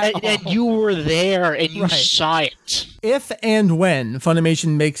couldn't at all. And you were there and you saw it. If and when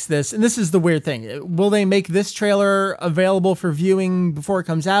Funimation makes this, and this is the weird thing, will they make this trailer available for viewing before it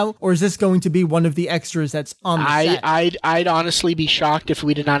comes out? Or is this going to be one of the extras that's on the set? I'd honestly be shocked if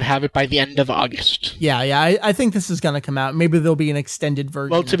we did not have it by the end of August. Yeah, I think this is going to come out. Maybe there'll be an extended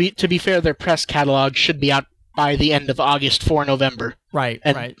version. Well, to be fair, their press catalog should be out by the end of August for November. Right.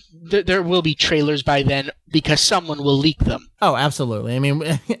 There will be trailers by then because someone will leak them. Oh, absolutely. I mean,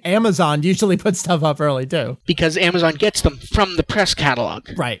 Amazon usually puts stuff up early too. Because Amazon gets them from the press catalog.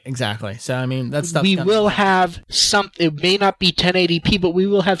 Right, exactly. So, I mean, that stuff. We will have something, it may not be 1080p, but we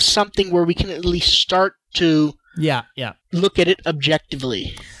will have something where we can at least start to look at it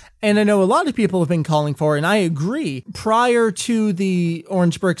objectively. And I know a lot of people have been calling for, and I agree, prior to the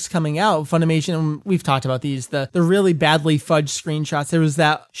Orange Bricks coming out, Funimation, we've talked about these, the really badly fudged screenshots. There was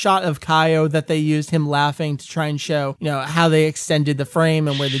that shot of Kaio that they used him laughing to try and show, how they extended the frame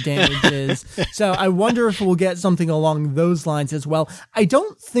and where the damage is. So I wonder if we'll get something along those lines as well. I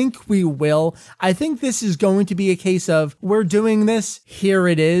don't think we will. I think this is going to be a case of, we're doing this, here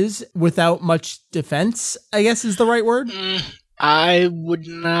it is, without much defense, I guess is the right word. I would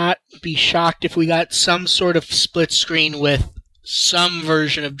not be shocked if we got some sort of split screen with some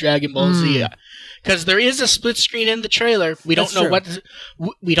version of Dragon Ball Z. Because there is a split screen in the trailer. We don't know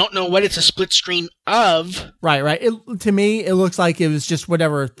what it's a split screen of. Right. To me, it looks like it was just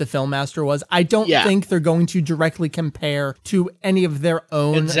whatever the Film Master was. I don't think they're going to directly compare to any of their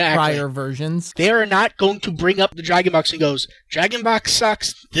own prior versions. They are not going to bring up the Dragon Box and goes, Dragon Box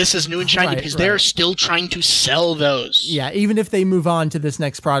sucks, this is new and shiny, because they're still trying to sell those. Yeah, even if they move on to this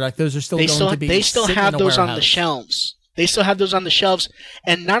next product, those are still going to be They still have those on the shelves. They still have those on the shelves,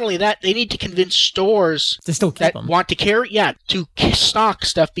 and not only that, they need to convince stores to still keep them. Want to carry, to stock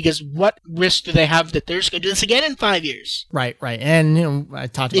stuff, because what risk do they have that they're just going to do this again in 5 years? Right, and I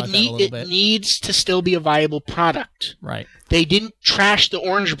talked about that a little bit. It needs to still be a viable product. Right. They didn't trash the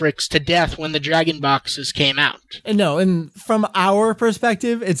Orange Bricks to death when the Dragon Boxes came out. No, and from our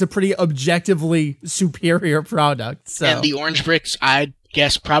perspective, it's a pretty objectively superior product. So. And the Orange Bricks, I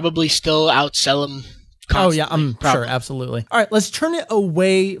guess, probably still outsell them. Constantly. Oh, yeah, I'm sure, absolutely. All right, let's turn it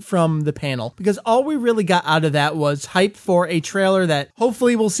away from the panel, because all we really got out of that was hype for a trailer that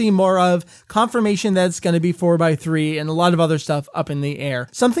hopefully we'll see more of, confirmation that it's going to be 4x3, and a lot of other stuff up in the air.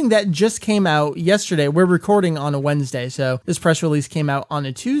 Something that just came out yesterday. We're recording on a Wednesday, so this press release came out on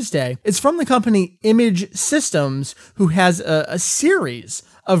a Tuesday. It's from the company Image Systems, who has a series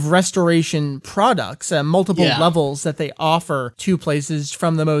of restoration products, multiple levels that they offer to places,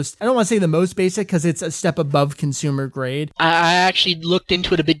 from the most, I don't want to say the most basic because it's a step above consumer grade. I actually looked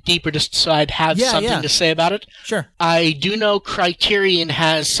into it a bit deeper just so I'd have something to say about it. Sure. I do know Criterion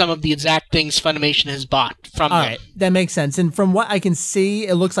has some of the exact things Funimation has bought from them. All right, that makes sense. And from what I can see,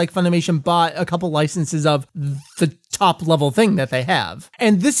 it looks like Funimation bought a couple licenses of the top level thing that they have.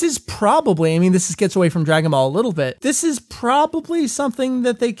 And this is probably, I mean, this gets away from Dragon Ball a little bit. This is probably something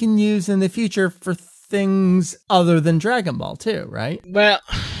that they can use in the future for things other than Dragon Ball too, right? Well,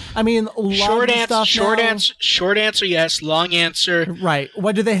 I mean, short answer, yes. Long answer. Right.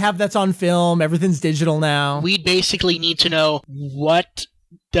 What do they have that's on film? Everything's digital now. We basically need to know, what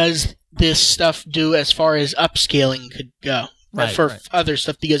does this stuff do as far as upscaling could go. For other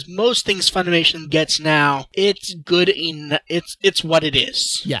stuff, because most things Funimation gets now, it's good it's what it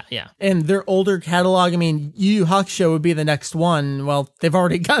is. Yeah. And their older catalog, I mean, Yu Yu Hakusho would be the next one. Well, they've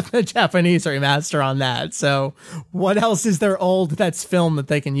already got the Japanese remaster on that. So what else is there old that's film that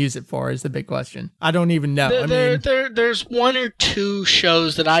they can use it for is the big question. I don't even know. There's one or two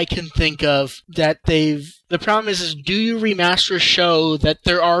shows that I can think of that they've... The problem is do you remaster a show that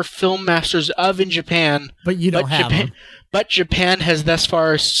there are film masters of in Japan, but you don't have them? But Japan has thus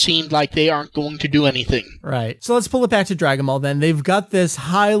far seemed like they aren't going to do anything. Right. So let's pull it back to Dragon Ball then. They've got this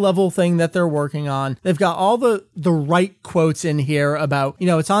high-level thing that they're working on. They've got all the right quotes in here about,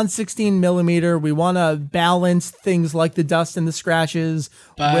 it's on 16 millimeter. We want to balance things like the dust and the scratches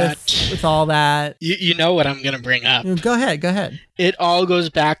with all that. You know what I'm going to bring up. Go ahead. It all goes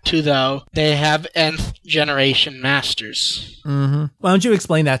back to, though, they have nth generation masters. Mm-hmm. Why don't you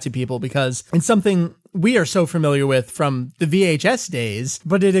explain that to people? Because it's something we are so familiar with from the VHS days,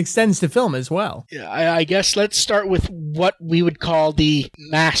 but it extends to film as well. Yeah, I guess let's start with what we would call the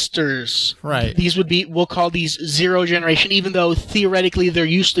masters. Right. We'll call these zero generation, even though theoretically there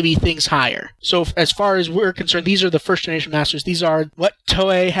used to be things higher. So as far as we're concerned, these are the first generation masters. These are what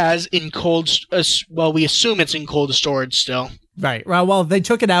Toei has in cold, we assume it's in cold storage still. Right. Well, they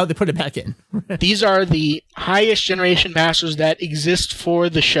took it out, they put it back in. These are the highest generation masters that exist for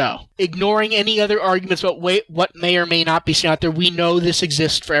the show. Ignoring any other arguments about what may or may not be seen out there, we know this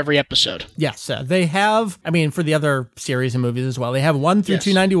exists for every episode. Yes. They have, for the other series and movies as well, they have 1 through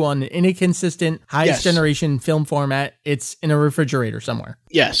 291 in a consistent highest generation film format. It's in a refrigerator somewhere.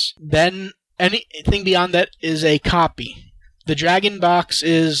 Yes. Then anything beyond that is a copy. The Dragon Box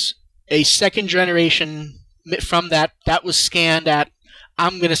is a second generation. From that was scanned at,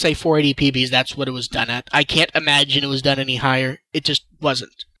 I'm going to say 480p because that's what it was done at. I can't imagine it was done any higher. It just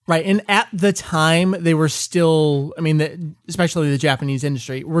wasn't. Right, and at the time, they were still, especially the Japanese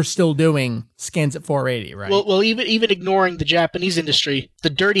industry, were still doing scans at 480, right? Well, even ignoring the Japanese industry, the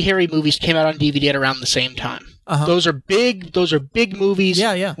Dirty Harry movies came out on DVD at around the same time. Uh-huh. Those are big movies.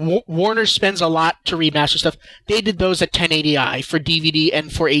 Yeah. Warner spends a lot to remaster stuff. They did those at 1080i for DVD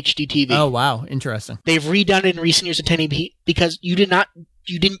and for HD TV. Oh, wow. Interesting. They've redone it in recent years at 1080p because you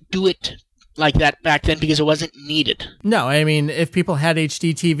didn't do it like that back then because it wasn't needed. No, if people had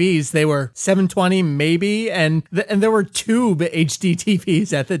HD TVs, they were 720 maybe, and there were tube HD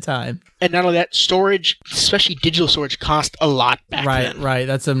TVs at the time. And not only that, storage, especially digital storage, cost a lot back then. Right.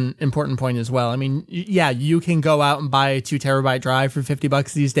 That's an important point as well. You can go out and buy a 2 terabyte drive for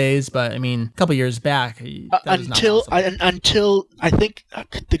 $50 these days, but a couple years back, until I think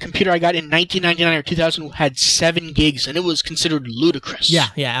the computer I got in 1999 or 2000 had 7 gigs, and it was considered ludicrous. Yeah,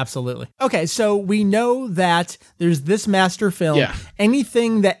 absolutely. Okay, so we know that there's this master film. Yeah.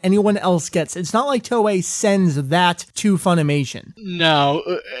 Anything that anyone else gets, it's not like Toei sends that to Funimation. No,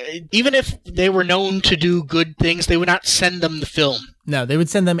 even if they were known to do good things, they would not send them the film. No, they would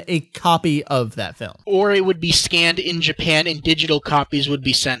send them a copy of that film. Or it would be scanned in Japan and digital copies would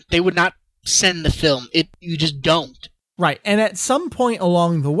be sent. They would not send the film. You just don't. Right, and at some point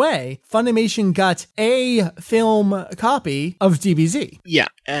along the way, Funimation got a film copy of DBZ. Yeah,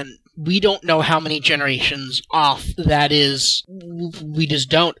 and we don't know how many generations off that is. We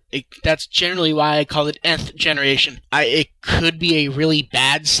just don't. That's generally why I call it nth generation. It could be a really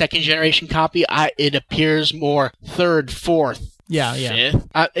bad second generation copy. It appears more third, fourth. Yeah. Fifth.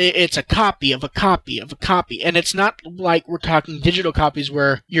 It's a copy of a copy of a copy. And it's not like we're talking digital copies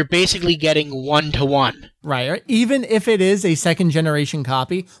where you're basically getting 1-to-1. Right. Even if it is a second generation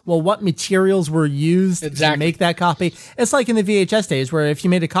copy, well, what materials were used to make that copy? It's like in the VHS days where if you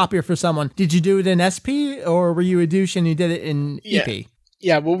made a copier for someone, did you do it in SP or were you a douche and you did it in EP?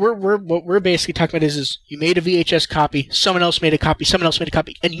 Yeah, what we're basically talking about is you made a VHS copy, someone else made a copy, someone else made a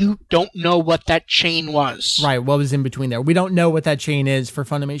copy, and you don't know what that chain was. Right, what was in between there. We don't know what that chain is for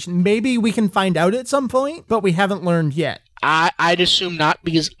Funimation. Maybe we can find out at some point, but we haven't learned yet. I'd assume not,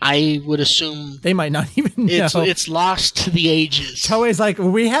 because I would assume they might not even know. It's lost to the ages. Toei's like,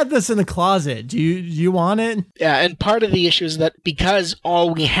 we had this in the closet. Do you want it? Yeah, and part of the issue is that because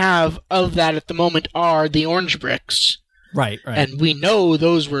all we have of that at the moment are the orange bricks. Right. And we know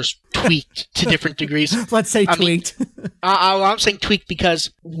those were tweaked to different degrees. Let's say tweaked. I'm saying tweaked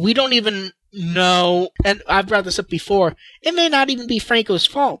because we don't even know, and I've brought this up before, it may not even be Franco's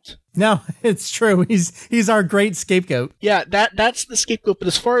fault. No, it's true. He's our great scapegoat. Yeah, that's the scapegoat, but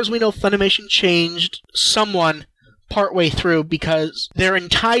as far as we know, Funimation changed someone partway through because their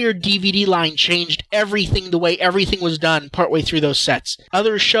entire DVD line changed everything the way everything was done partway through those sets.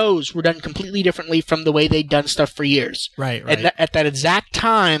 Other shows were done completely differently from the way they'd done stuff for years. Right. And at that exact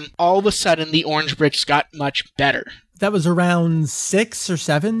time, all of a sudden, the orange bricks got much better. That was around 6 or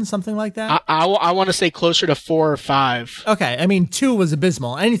 7, something like that? I want to say closer to 4 or 5. Okay, I mean, 2 was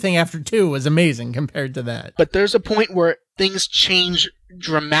abysmal. Anything after 2 was amazing compared to that. But there's a point where things change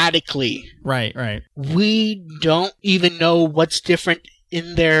dramatically. Right. We don't even know what's different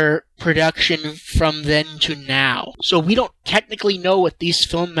in their production from then to now. So we don't technically know what these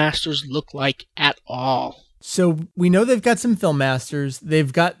film masters look like at all. So we know they've got some film masters.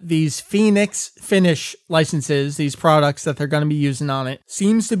 They've got these Phoenix Finish licenses, these products that they're going to be using on it.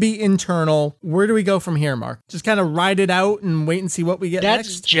 Seems to be internal. Where do we go from here, Mark? Just kind of ride it out and wait and see what we get next?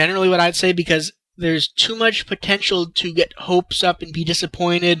 That's generally what I'd say, because there's too much potential to get hopes up and be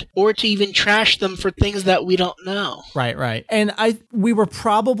disappointed, or to even trash them for things that we don't know. Right. And we were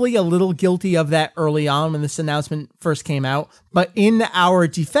probably a little guilty of that early on when this announcement first came out, but in our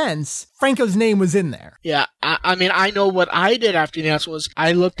defense, Franco's name was in there. Yeah, I mean, I know what I did after the announcement was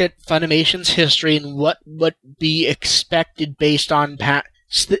I looked at Funimation's history and what would be expected based on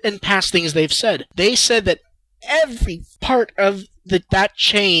past things they've said. They said that every part of that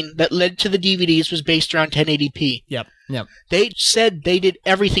chain that led to the DVDs was based around 1080p. Yep. They said they did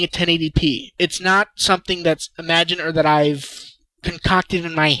everything at 1080p. It's not something that's imagined or that I've concocted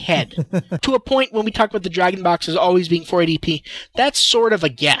in my head. To a point when we talk about the Dragon boxes always being 480p, that's sort of a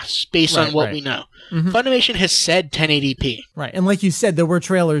guess based on what we know. Mm-hmm. Funimation has said 1080p. Right, and like you said, there were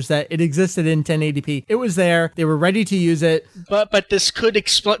trailers that it existed in 1080p. It was there. They were ready to use it. But this could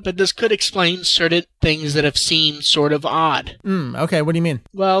explain certain things that have seemed sort of odd. Okay, what do you mean?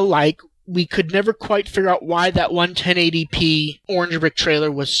 Well, like, we could never quite figure out why that one 1080p Orange Brick trailer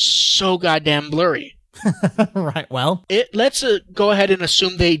was so goddamn blurry. Right, well, let's go ahead and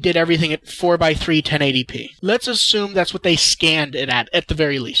assume they did everything at 4:3 1080p. Let's assume that's what they scanned it at the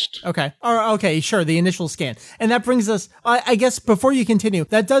very least. Okay. Okay, sure, the initial scan. And that brings us, I guess, before you continue,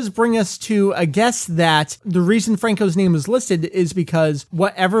 that does bring us to a guess that the reason Franco's name was listed is because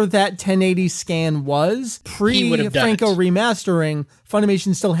whatever that 1080 scan was, pre-Franco remastering,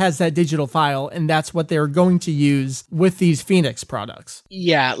 Funimation still has that digital file, and that's what they're going to use with these Phoenix products.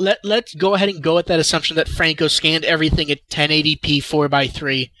 Yeah, let's go ahead and go with that assumption that Franco scanned everything at 1080p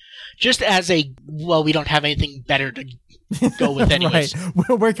 4:3, just as we don't have anything better to go with anyways.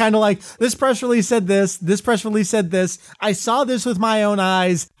 Right. We're kind of like, this press release said this press release said this, I saw this with my own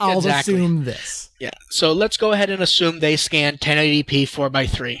eyes, I'll assume this. Yeah, so let's go ahead and assume they scanned 1080p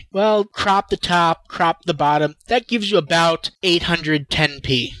 4:3. Well, crop the top, crop the bottom, that gives you about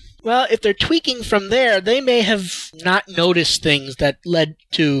 810p. Well, if they're tweaking from there, they may have not noticed things that led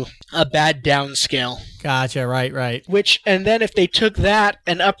to a bad downscale. Gotcha, right. And then if they took that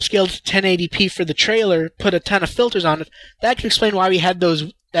and upscaled to 1080p for the trailer, put a ton of filters on it, that could explain why we had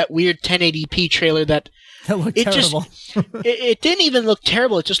that weird 1080p trailer that looked terrible. It didn't even look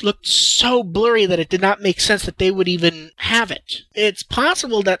terrible. It just looked so blurry that it did not make sense that they would even have it. It's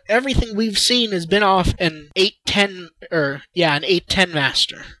possible that everything we've seen has been off an 810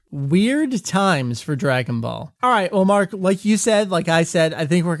 master. Weird times for Dragon Ball. All right, well, Mark, like you said, like I said, I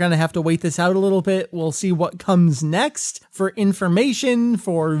think we're going to have to wait this out a little bit. We'll see what comes next for information,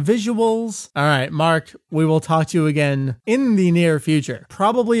 for visuals. All right, Mark, we will talk to you again in the near future.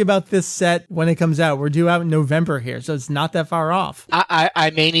 Probably about this set when it comes out. We're due out in November here, so it's not that far off.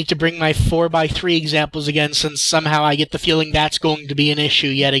 I may need to bring my 4:3 examples again, since somehow I get the feeling that's going to be an issue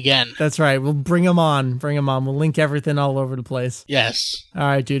yet again. That's right. We'll bring them on. We'll link everything all over the place. Yes. All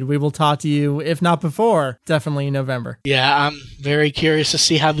right, dude. We will talk to you, if not before, definitely in November. Yeah, I'm very curious to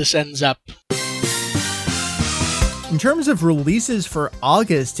see how this ends up. In terms of releases for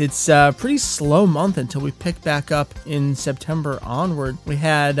August, it's a pretty slow month until we pick back up in September onward. We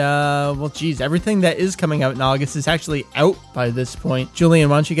had, everything that is coming out in August is actually out by this point. Julian,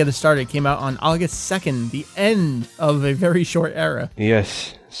 why don't you get us started? It came out on August 2nd, the end of a very short era.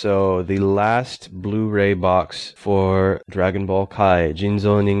 Yes. So the last Blu-ray box for Dragon Ball Kai,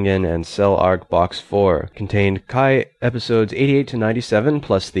 Jinzo Ningen and Cell Arc Box 4 contained Kai episodes 88 to 97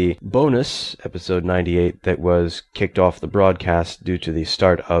 plus the bonus episode 98 that was kicked off the broadcast due to the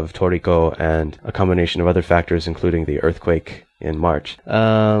start of Toriko and a combination of other factors including the earthquake in March.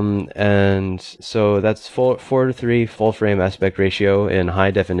 And so that's 4:3 full frame aspect ratio in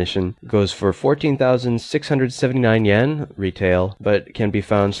high definition. Goes for 14,679 yen retail, but can be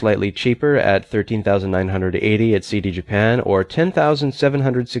found slightly cheaper at 13,980 at CD Japan or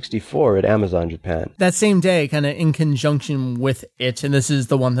 10,764 at Amazon Japan. That same day, kind of in conjunction with it, and this is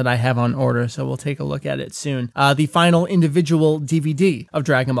the one that I have on order, so we'll take a look at it soon. The final individual DVD of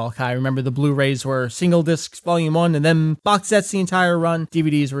Dragon Ball Kai. Remember, the Blu-rays were single discs, volume 1, and then box sets the entire run.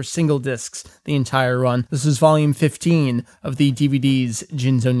 DVDs were single discs the entire run. This is volume 15 of the DVDs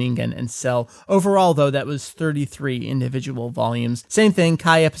Jinzo Ningen and Cell. Overall, though, that was 33 individual volumes. Same thing,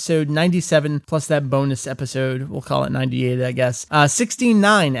 Kai episode 97 plus that bonus episode, we'll call it 98, I guess.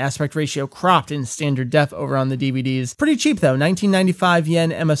 16:9 aspect ratio cropped in standard def over on the DVDs. Pretty cheap, though. 1995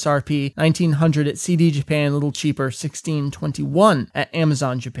 yen MSRP, 1900 at CD Japan, a little cheaper, 1621 at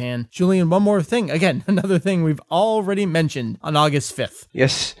Amazon Japan. Julian, one more thing. Again, another thing we've already mentioned on August 5th.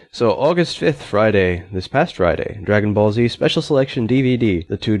 Yes, so August 5th, Friday, this past Friday, Dragon Ball Z Special Selection DVD,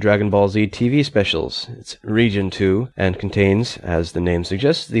 the 2 Dragon Ball Z TV specials. It's Region 2 and contains, as the name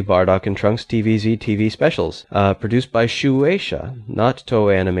suggests, the Bardock and Trunks TVZ TV specials. Produced by Shueisha, not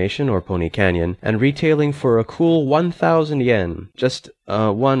Toei Animation or Pony Canyon, and retailing for a cool 1,000 yen. Just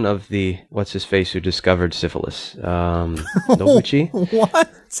one of the what's-his-face who discovered syphilis. Noguchi? What?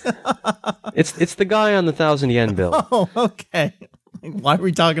 It's the guy on the 1,000 yen bill. Oh, okay. Why are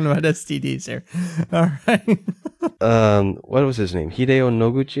we talking about STDs here? All right. What was his name? Hideo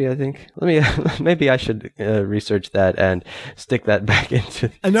Noguchi, I think. Maybe I should research that and stick that back into.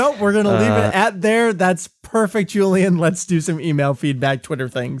 No, we're gonna leave it at there. That's perfect, Julian. Let's do some email feedback, Twitter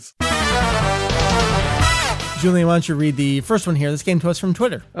things. Julian, why don't you read the first one here? This came to us from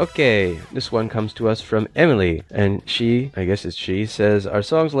Twitter. Okay, this one comes to us from Emily, and she says, are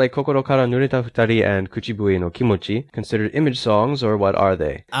songs like Kokoro Kara Nureta Futari and Kuchibue no Kimochi considered image songs, or what are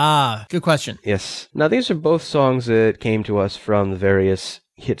they? Good question. Yes. Now, these are both songs that came to us from the various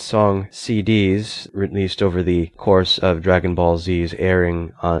hit song CDs released over the course of Dragon Ball Z's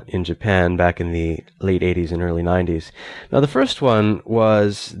airing in Japan back in the late 80s and early 90s. Now, the first one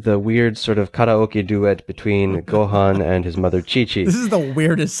was the weird sort of karaoke duet between Gohan and his mother Chi-Chi. This is the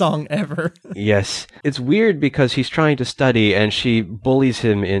weirdest song ever. Yes. It's weird because he's trying to study and she bullies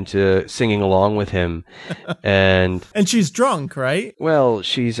him into singing along with him. And she's drunk, right? Well,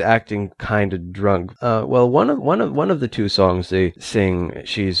 she's acting kind of drunk. One of the two songs they sing,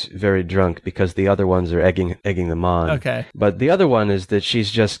 she's very drunk because the other ones are egging them on. Okay. But the other one is that she's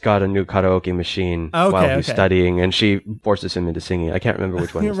just got a new karaoke machine while he's studying, and she forces him into singing. I can't remember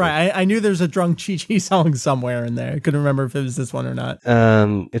which one. You're right. I knew there's a drunk Chi-Chi song somewhere in there. I couldn't remember if it was this one or not.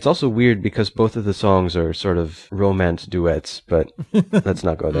 It's also weird because both of the songs are sort of romance duets, but let's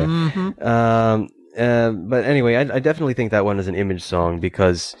not go there. Mm-hmm. But anyway, I definitely think that one is an image song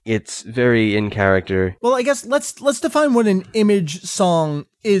because it's very in character. Well, I guess let's define what an image song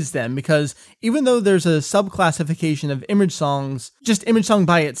is then, because even though there's a subclassification of image songs, just image song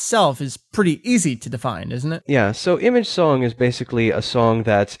by itself is pretty easy to define, isn't it? Yeah, so image song is basically a song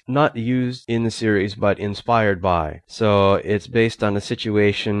that's not used in the series but inspired by. So it's based on a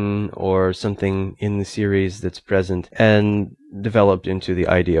situation or something in the series that's present and developed into the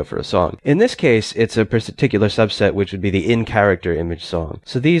idea for a song. In this case, it's a particular subset which would be the in-character image song.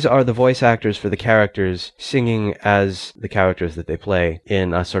 So these are the voice actors for the characters singing as the characters that they play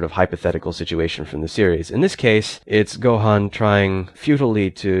in a sort of hypothetical situation from the series. In this case, it's Gohan trying futilely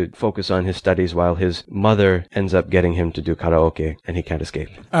to focus on his studies while his mother ends up getting him to do karaoke and he can't escape.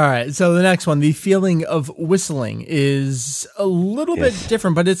 All right, so the next one, the feeling of whistling, is a little bit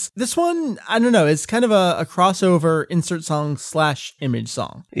different, but it's this one, I don't know, it's kind of a crossover insert song / image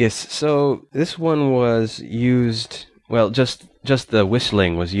song. Yes, so this one was used, well, just the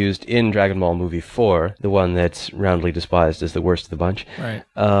whistling was used in Dragon Ball Movie 4, the one that's roundly despised as the worst of the bunch. Right.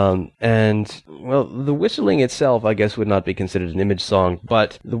 And, well, the whistling itself, I guess, would not be considered an image song,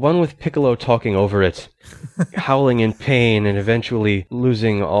 but the one with Piccolo talking over it, howling in pain and eventually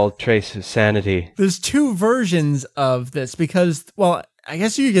losing all trace of sanity. There's two versions of this because, well, I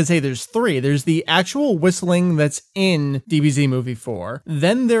guess you could say there's three. There's the actual whistling that's in DBZ Movie 4.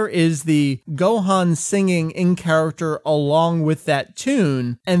 Then there is the Gohan singing in character along with that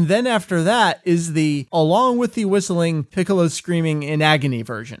tune. And then after that is the, along with the whistling, Piccolo screaming in agony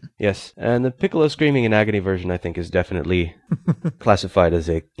version. Yes, and the Piccolo screaming in agony version, I think, is definitely classified as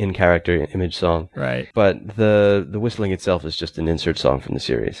a in-character image song. Right. But the whistling itself is just an insert song from the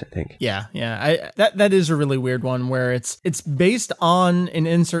series, I think. Yeah. That is a really weird one where it's based on an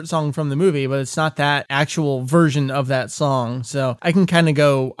insert song from the movie, but it's not that actual version of that song. So I can kind of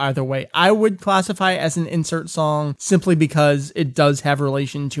go either way. I would classify it as an insert song simply because it does have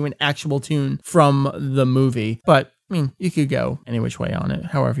relation to an actual tune from the movie. But I mean, you could go any which way on it,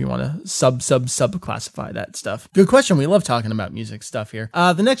 however you want to sub classify that stuff. Good question. We love talking about music stuff here.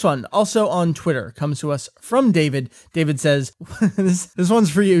 The next one, also on Twitter, comes to us from David. David says, this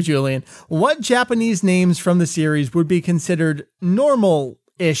one's for you, Julian. What Japanese names from the series would be considered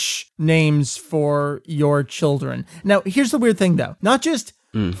normal-ish names for your children? Now, here's the weird thing, though. Not just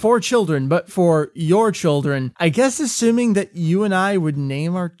for children, but for your children. I guess assuming that you and I would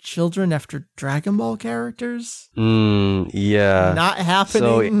name our children after Dragon Ball characters? Yeah. Not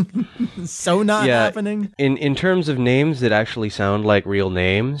happening. So not happening. In terms of names that actually sound like real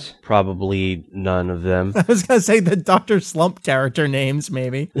names, probably none of them. I was going to say the Dr. Slump character names,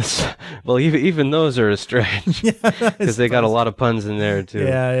 maybe. Well, even those are a stretch. Because they got a lot of puns in there, too.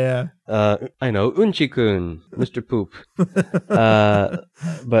 Yeah. I know, Unchi-kun, Mr. Poop.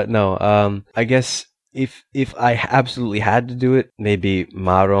 But no, I guess if I absolutely had to do it, maybe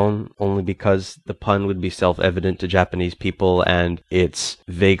Maron, only because the pun would be self-evident to Japanese people, and it's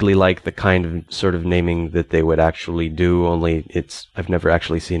vaguely like the kind of sort of naming that they would actually do, only I've never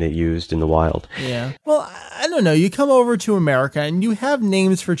actually seen it used in the wild. Yeah. Well, I don't know. You come over to America and you have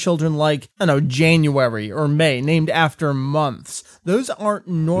names for children like, I don't know, January or May, named after months. Those aren't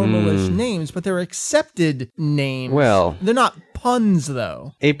normalish names, but they're accepted names. Well, they're not puns,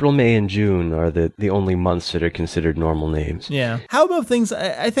 though. April, May, and June are the only months that are considered normal names. Yeah. How about things,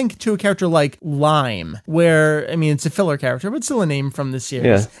 I think, to a character like Lime, where, I mean, it's a filler character, but still a name from the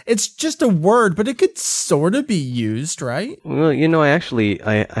series. Yeah. It's just a word, but it could sort of be used, right? Well, you know, I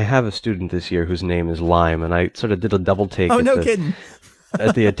have a student this year whose name is Lime, and I sort of did a double take. Oh, no kidding.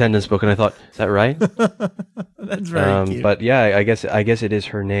 At the attendance book, and I thought, is that right? That's very cute. But yeah, I guess it is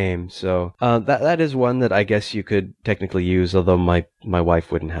her name. So that is one that I guess you could technically use, although my wife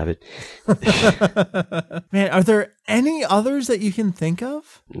wouldn't have it. Man, are there any others that you can think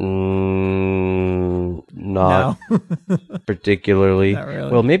of? Not particularly. Not really.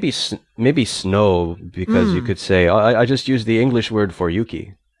 Well, maybe Snow, because you could say, I just used the English word for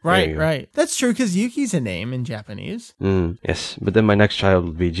Yuki. Right. That's true, because Yuki's a name in Japanese. Yes, but then my next child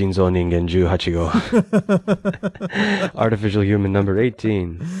will be Jinzo Ningen 18. Artificial human number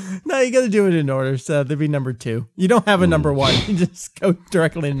 18. No, you got to do it in order, so there'd be number 2. You don't have a number 1. You just go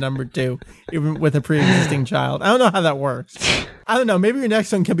directly to number 2, even with a pre-existing child. I don't know how that works. I don't know. Maybe your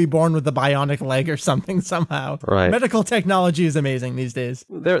next one can be born with a bionic leg or something somehow. Right. Medical technology is amazing these days.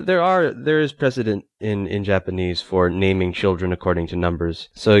 There is precedent in Japanese for naming children according to numbers.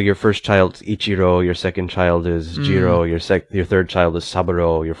 So your first child's Ichiro, your second child is Jiro, your third child is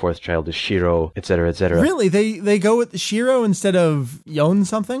Saburo, your fourth child is Shiro, etc., etc. Really? They go with Shiro instead of Yon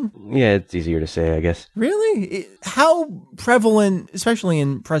something? Yeah, it's easier to say, I guess. Really? How prevalent, especially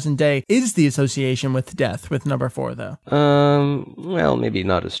in present day, is the association with death with number 4, though? Well, maybe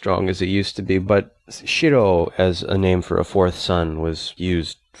not as strong as it used to be, but Shiro as a name for a fourth son was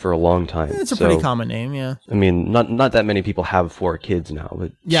used for a long time. It's a pretty common name, yeah. I mean, not that many people have 4 kids now,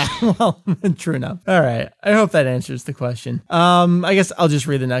 but... Yeah, well, true enough. All right. I hope that answers the question. I guess I'll just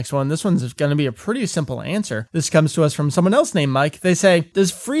read the next one. This one's going to be a pretty simple answer. This comes to us from someone else named Mike. They say,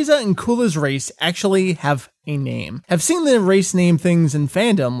 does Frieza and Cooler's race actually have a name? Have seen the race name things in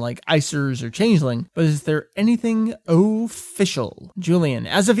fandom like Icers or Changeling, but is there anything official? Julian,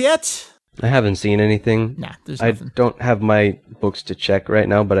 as of yet... I haven't seen anything. Nah, there's nothing. I don't have my books to check right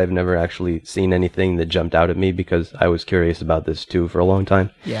now, but I've never actually seen anything that jumped out at me because I was curious about this too for a long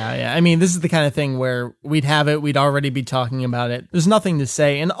time. Yeah. I mean, this is the kind of thing where we'd have it, we'd already be talking about it. There's nothing to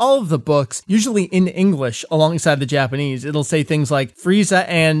say. And all of the books, usually in English alongside the Japanese, it'll say things like Frieza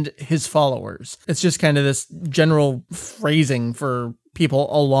and his followers. It's just kind of this general phrasing for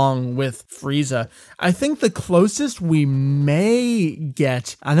people along with Frieza. I think the closest we may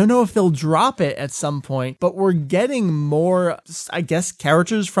get, I don't know if they'll drop it at some point, but we're getting more, I guess,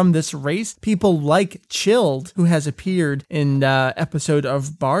 characters from this race. People like Chilled, who has appeared in the episode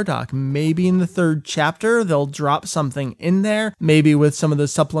of Bardock. Maybe in the 3rd chapter, they'll drop something in there, maybe with some of the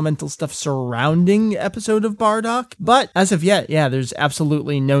supplemental stuff surrounding episode of Bardock. But as of yet, yeah, there's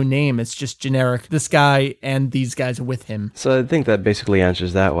absolutely no name. It's just generic, this guy and these guys with him. So I think that basically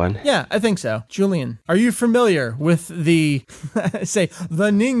answers that one. Yeah, I think so. Julian, are you familiar with the,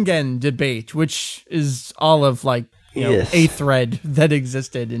 the Ningen debate, which is all of Yes. a thread that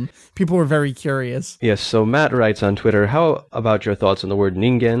existed, and people were very curious. Yes, so Matt writes on Twitter, how about your thoughts on the word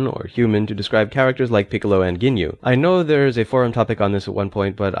ningen, or human, to describe characters like Piccolo and Ginyu? I know there's a forum topic on this at one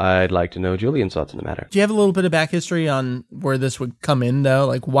point, but I'd like to know Julian's thoughts on the matter. Do you have a little bit of back history on where this would come in, though?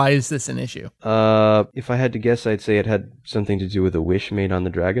 Like, why is this an issue? If I had to guess, I'd say it had something to do with a wish made on the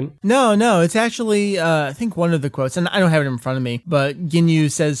dragon. No, it's actually, I think one of the quotes, and I don't have it in front of me, but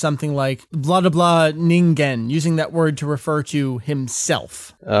Ginyu says something like, blah, blah, blah, ningen, using that word to refer to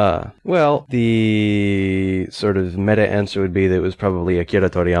himself. Well, the sort of meta answer would be that it was probably Akira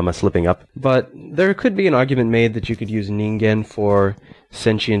Toriyama slipping up, but there could be an argument made that you could use ningen for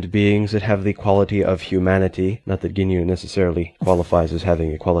sentient beings that have the quality of humanity. Not that Ginyu necessarily qualifies as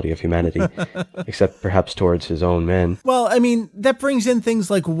having a quality of humanity, except perhaps towards his own men. Well, I mean, that brings in things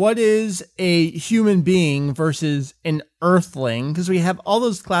like what is a human being versus an Earthling, because we have all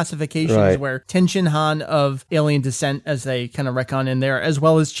those classifications Right. where Tenshin Han of Alien Descent, as they kind of retcon in there, as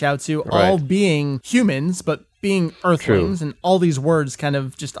well as Chaozu, all Right. being humans, but being Earthlings, and all these words kind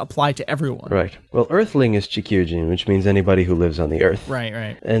of just apply to everyone. Right. Well, Earthling is Chikyujin, which means anybody who lives on the Earth.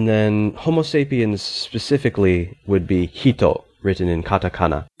 Right. And then Homo sapiens specifically would be Hito, written in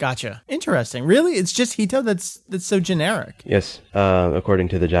katakana. Gotcha. Interesting. Really? It's just Hito that's so generic. Yes, according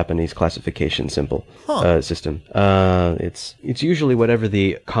to the Japanese classification system. It's usually whatever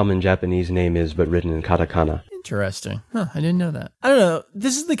the common Japanese name is, but written in katakana. Interesting. Huh, I didn't know that. I don't know.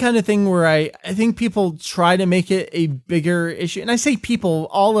 This is the kind of thing where I think people try to make it a bigger issue. And I say people,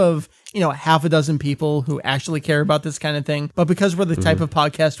 all of, half a dozen people who actually care about this kind of thing. But because we're the type of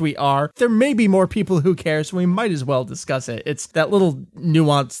podcast we are, there may be more people who care, so we might as well discuss it. It's that little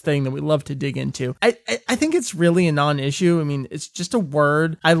nuanced thing that we love to dig into. I think it's really a non-issue. I mean, it's just a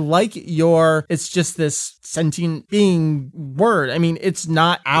word. I like it's just this sentient being word. I mean, it's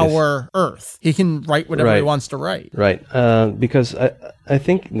not our Earth. He can write whatever he wants to write. Right. Because I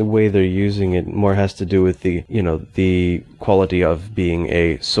think the way they're using it more has to do with the quality of being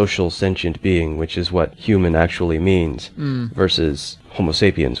a social sentient being, which is what human actually means, versus Homo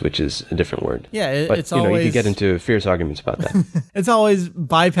sapiens, which is a different word. Yeah, it's you always... you could get into fierce arguments about that. It's always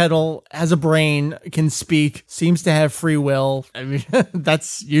bipedal, has a brain, can speak, seems to have free will. I mean,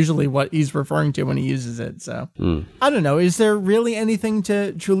 that's usually what he's referring to when he uses it. So, I don't know. Is there really anything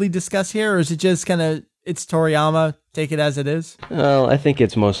to truly discuss here, or is it just kind of, it's Toriyama, take it as it is? Well, I think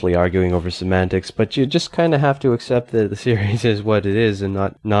it's mostly arguing over semantics, but you just kind of have to accept that the series is what it is and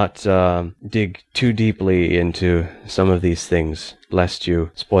not dig too deeply into some of these things, lest you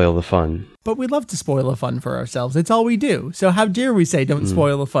spoil the fun. But we love to spoil the fun for ourselves. It's all we do. So how dare we say don't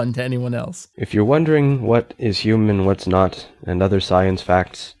spoil the fun to anyone else? If you're wondering what is human, what's not, and other science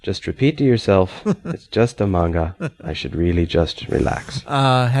facts, just repeat to yourself, it's just a manga. I should really just relax.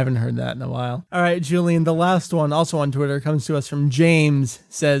 Haven't heard that in a while. All right, Julian, the last one, also on Twitter, comes to us from James,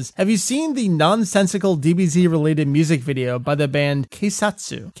 says, have you seen the nonsensical DBZ-related music video by the band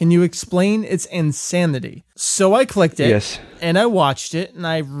Keisatsu? Can you explain its insanity? So I clicked it. Yes. And I watched it, and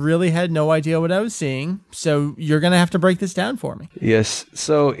I really had no idea what I was seeing. So you're going to have to break this down for me. Yes.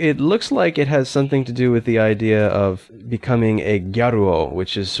 So it looks like it has something to do with the idea of becoming a gyaruo,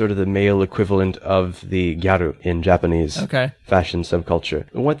 which is sort of the male equivalent of the gyaru in Japanese fashion subculture.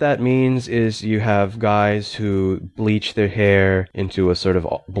 And what that means is you have guys who bleach their hair into a sort of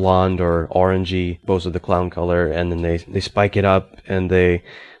blonde or orangey, Bozo the Clown color, and then they spike it up, and they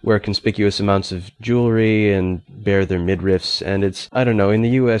wear conspicuous amounts of jewelry and bare their midriffs, and it's, I don't know, in the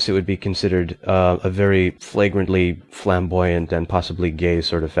US it would be considered a very flagrantly flamboyant and possibly gay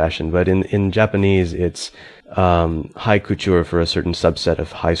sort of fashion, but in Japanese it's high couture for a certain subset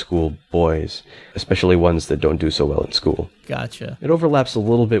of high school boys, especially ones that don't do so well in school. Gotcha. It overlaps a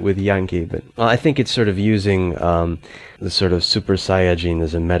little bit with Yankee, but I think it's sort of using the sort of Super Saiyajin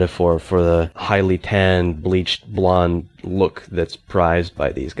as a metaphor for the highly tanned, bleached blonde look that's prized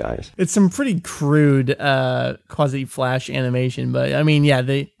by these guys. It's some pretty crude quasi-flash animation, but I mean, yeah,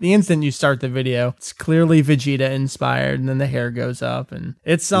 the instant you start the video, it's clearly Vegeta inspired, and then the hair goes up, and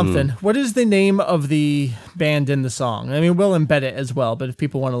it's something. What is the name of the band in the song. I mean, we'll embed it as well, but if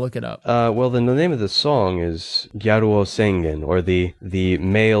people want to look it up. Well, then the name of the song is Gyaruo Sengen, or the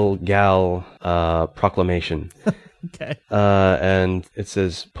male gal proclamation. Okay. And it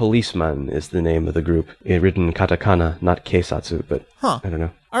says Policeman is the name of the group. Written in katakana, not keisatsu, but I don't know.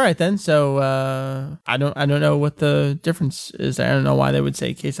 All right then. So I don't know what the difference is. I don't know why they would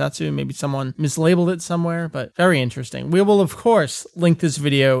say keisatsu. Maybe someone mislabeled it somewhere, but very interesting. We will of course link this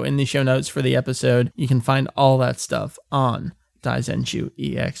video in the show notes for the episode. You can find all that stuff on Daizenshu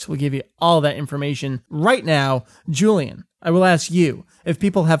EX. We'll give you all that information right now. Julian, I will ask you if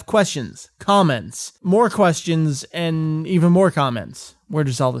people have questions, comments, more questions, and even more comments. Where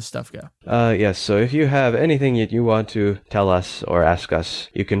does all this stuff go? Yes, so if you have anything that you want to tell us or ask us,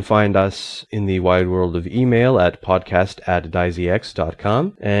 you can find us in the wide world of email at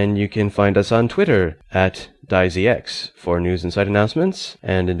podcast@daisyx.com, and you can find us on Twitter at DaisyX for news and site announcements,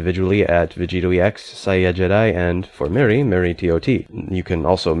 and individually at VegettoEX, Saya Jedi, and for Mary TOT. You can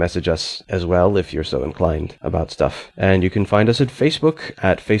also message us as well if you're so inclined about stuff. And you can find us at Facebook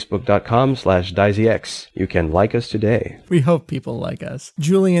at facebook.com/DaisyX. You can like us today. We hope people like us.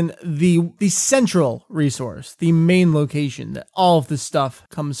 Julian, the central resource, the main location that all of this stuff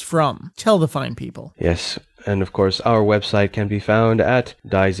comes from. Tell the fine people. Yes. And of course, our website can be found at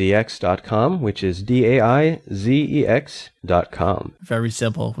daizyx.com, which is DAIZEX.com. Very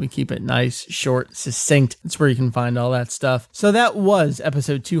simple. We keep it nice, short, succinct. That's where you can find all that stuff. So that was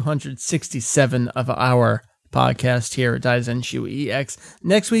episode 267 of our podcast here at Daizenshu EX.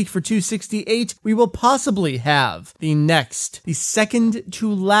 Next week for 268, we will possibly have the second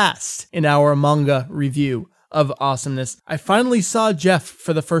to last in our manga review of awesomeness. I finally saw Jeff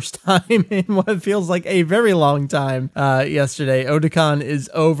for the first time in what feels like a very long time yesterday. Otakon is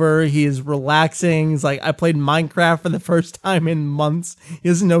over. He is relaxing. He's like, I played Minecraft for the first time in months. He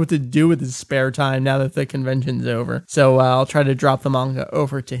doesn't know what to do with his spare time now that the convention's over. So I'll try to drop the manga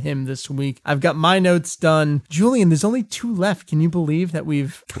over to him this week. I've got my notes done. Julian, there's only 2 left. Can you believe that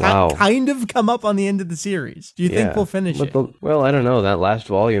we've kind of come up on the end of the series? Do you think we'll finish it? Well, I don't know. That last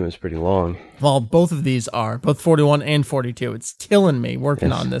volume is pretty long. Well, both of these are, both 41 and 42. It's killing me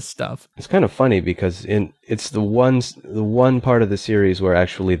working on this stuff. It's kind of funny because it's the one part of the series where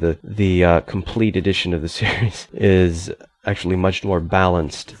actually the complete edition of the series is actually much more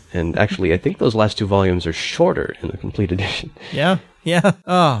balanced. And actually, I think those last 2 volumes are shorter in the complete edition. Yeah.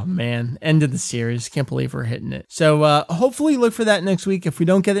 Oh, man. End of the series. Can't believe we're hitting it. So hopefully look for that next week. If we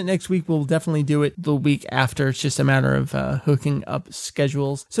don't get it next week, we'll definitely do it the week after. It's just a matter of hooking up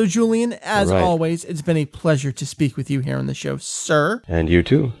schedules. So, Julian, as always, it's been a pleasure to speak with you here on the show, sir. And you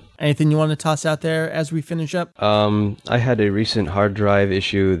too. Anything you want to toss out there as we finish up? I had a recent hard drive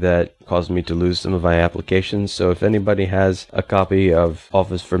issue that caused me to lose some of my applications, so if anybody has a copy of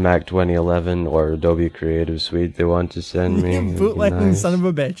Office for Mac 2011 or Adobe Creative Suite they want to send me... Bootlegging son of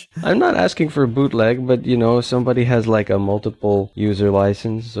a bitch. I'm not asking for a bootleg, but, somebody has like a multiple user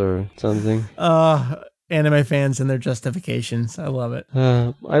license or something. Anime fans and their justifications. I love it.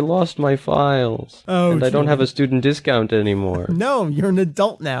 I lost my files. And I don't have a student discount anymore. No, you're an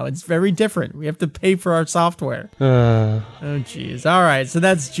adult now. It's very different. We have to pay for our software. Oh, jeez. All right, so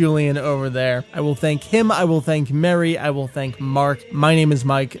that's Julian over there. I will thank him. I will thank Mary. I will thank Mark. My name is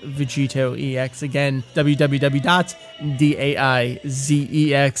Mike, VegettoEX. Again,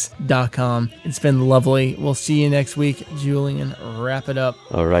 www.daizex.com. It's been lovely. We'll see you next week. Julian, wrap it up.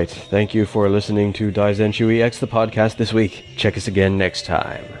 All right. Thank you for listening to Daizenshu EX, the podcast this week. Check us again next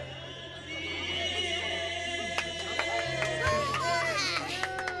time.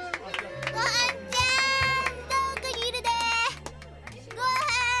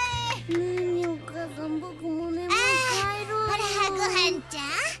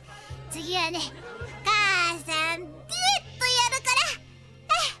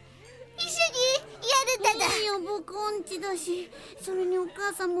 それにお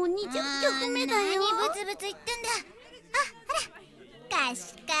母さんもう20曲目だよ。何ブツブツ言ってんだ。あ、ほら、歌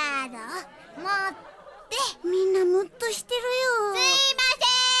詞カード持ってみんなムッとしてるよ。すいま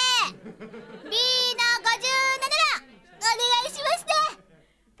せん B の57お願いしました。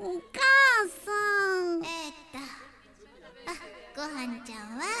お母さんごはんちゃん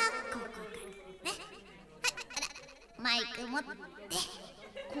はここからね。はい、ほらマイク持って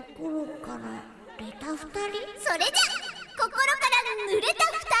心かられた2人それじゃ心から濡れた2人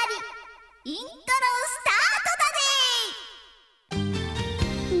イントロスタートだぜ。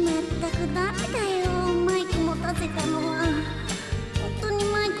まったくダメだよマイク持たせたのは。本当に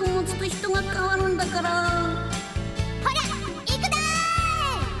マイク持つと人が変わるんだから。ほら行くだー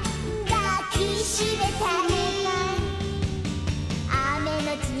抱きしめたね雨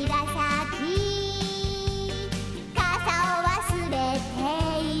のちがさき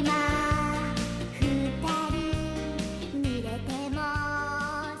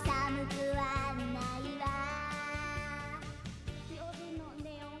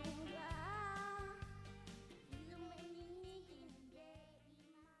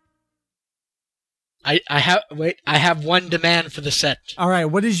I have one demand for the set. All right,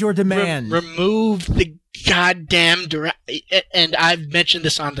 what is your demand? Remove the goddamn and I've mentioned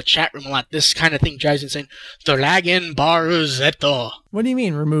this on the chat room a lot. This kind of thing drives me insane. Dragon Baruzetto. What do you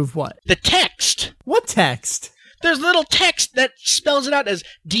mean, remove what? The text. What text? There's little text that spells it out as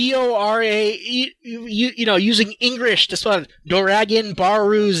D-O-R-A, using English to spell it. Dragon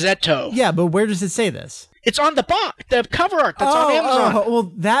Baruzetto. Yeah, but where does it say this? It's on the box, the cover art that's on Amazon.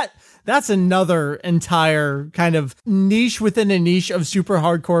 Well, that's another entire kind of niche within a niche of super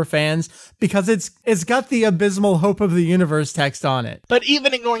hardcore fans, because it's got the abysmal Hope of the Universe text on it. But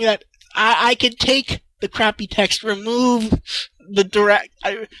even ignoring that, I could take the crappy text, remove the direct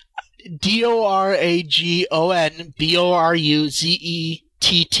DORAGON BORUZETTO.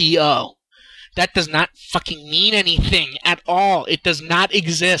 That does not fucking mean anything at all. It does not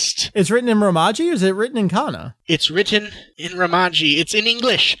exist. It's written in Romaji, or is it written in Kana? It's written in Romaji. It's in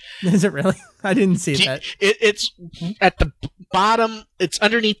English. Is it really? I didn't see that. It's at the bottom. It's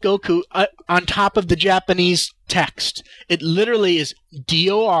underneath Goku, on top of the Japanese text. It literally is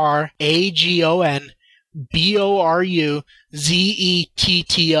DORAGON BORUZETTO.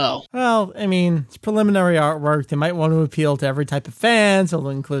 Well, I mean, it's preliminary artwork. They might want to appeal to every type of fan, so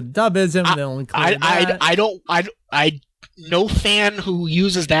they'll include dubism. They'll include no fan who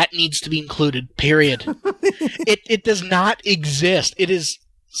uses that needs to be included. Period. It does not exist.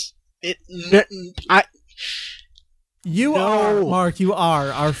 Mark, you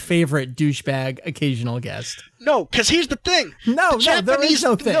are our favorite douchebag occasional guest. No, because here's the thing. No, there is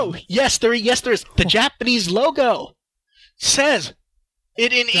no thing. No, yes, there is. The Japanese logo says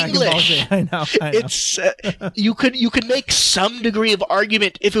it in English. I know. It's you could make some degree of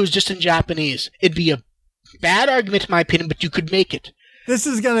argument if it was just in Japanese. It'd be a bad argument, in my opinion, but you could make it. This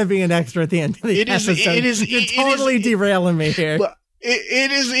is going to be an extra at the end of the episode. You're totally derailing me here.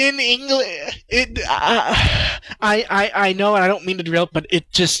 It is in English. I know, and I don't mean to derail, but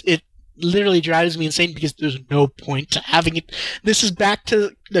it literally drives me insane because there's no point to having it. This is back to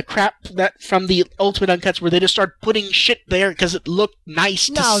the crap that from the Ultimate Uncuts where they just start putting shit there because it looked nice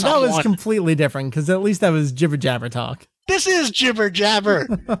to someone. No, that was completely different because at least that was jibber jabber talk. This is jibber jabber.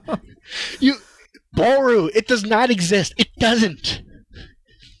 Boru, it does not exist. It doesn't.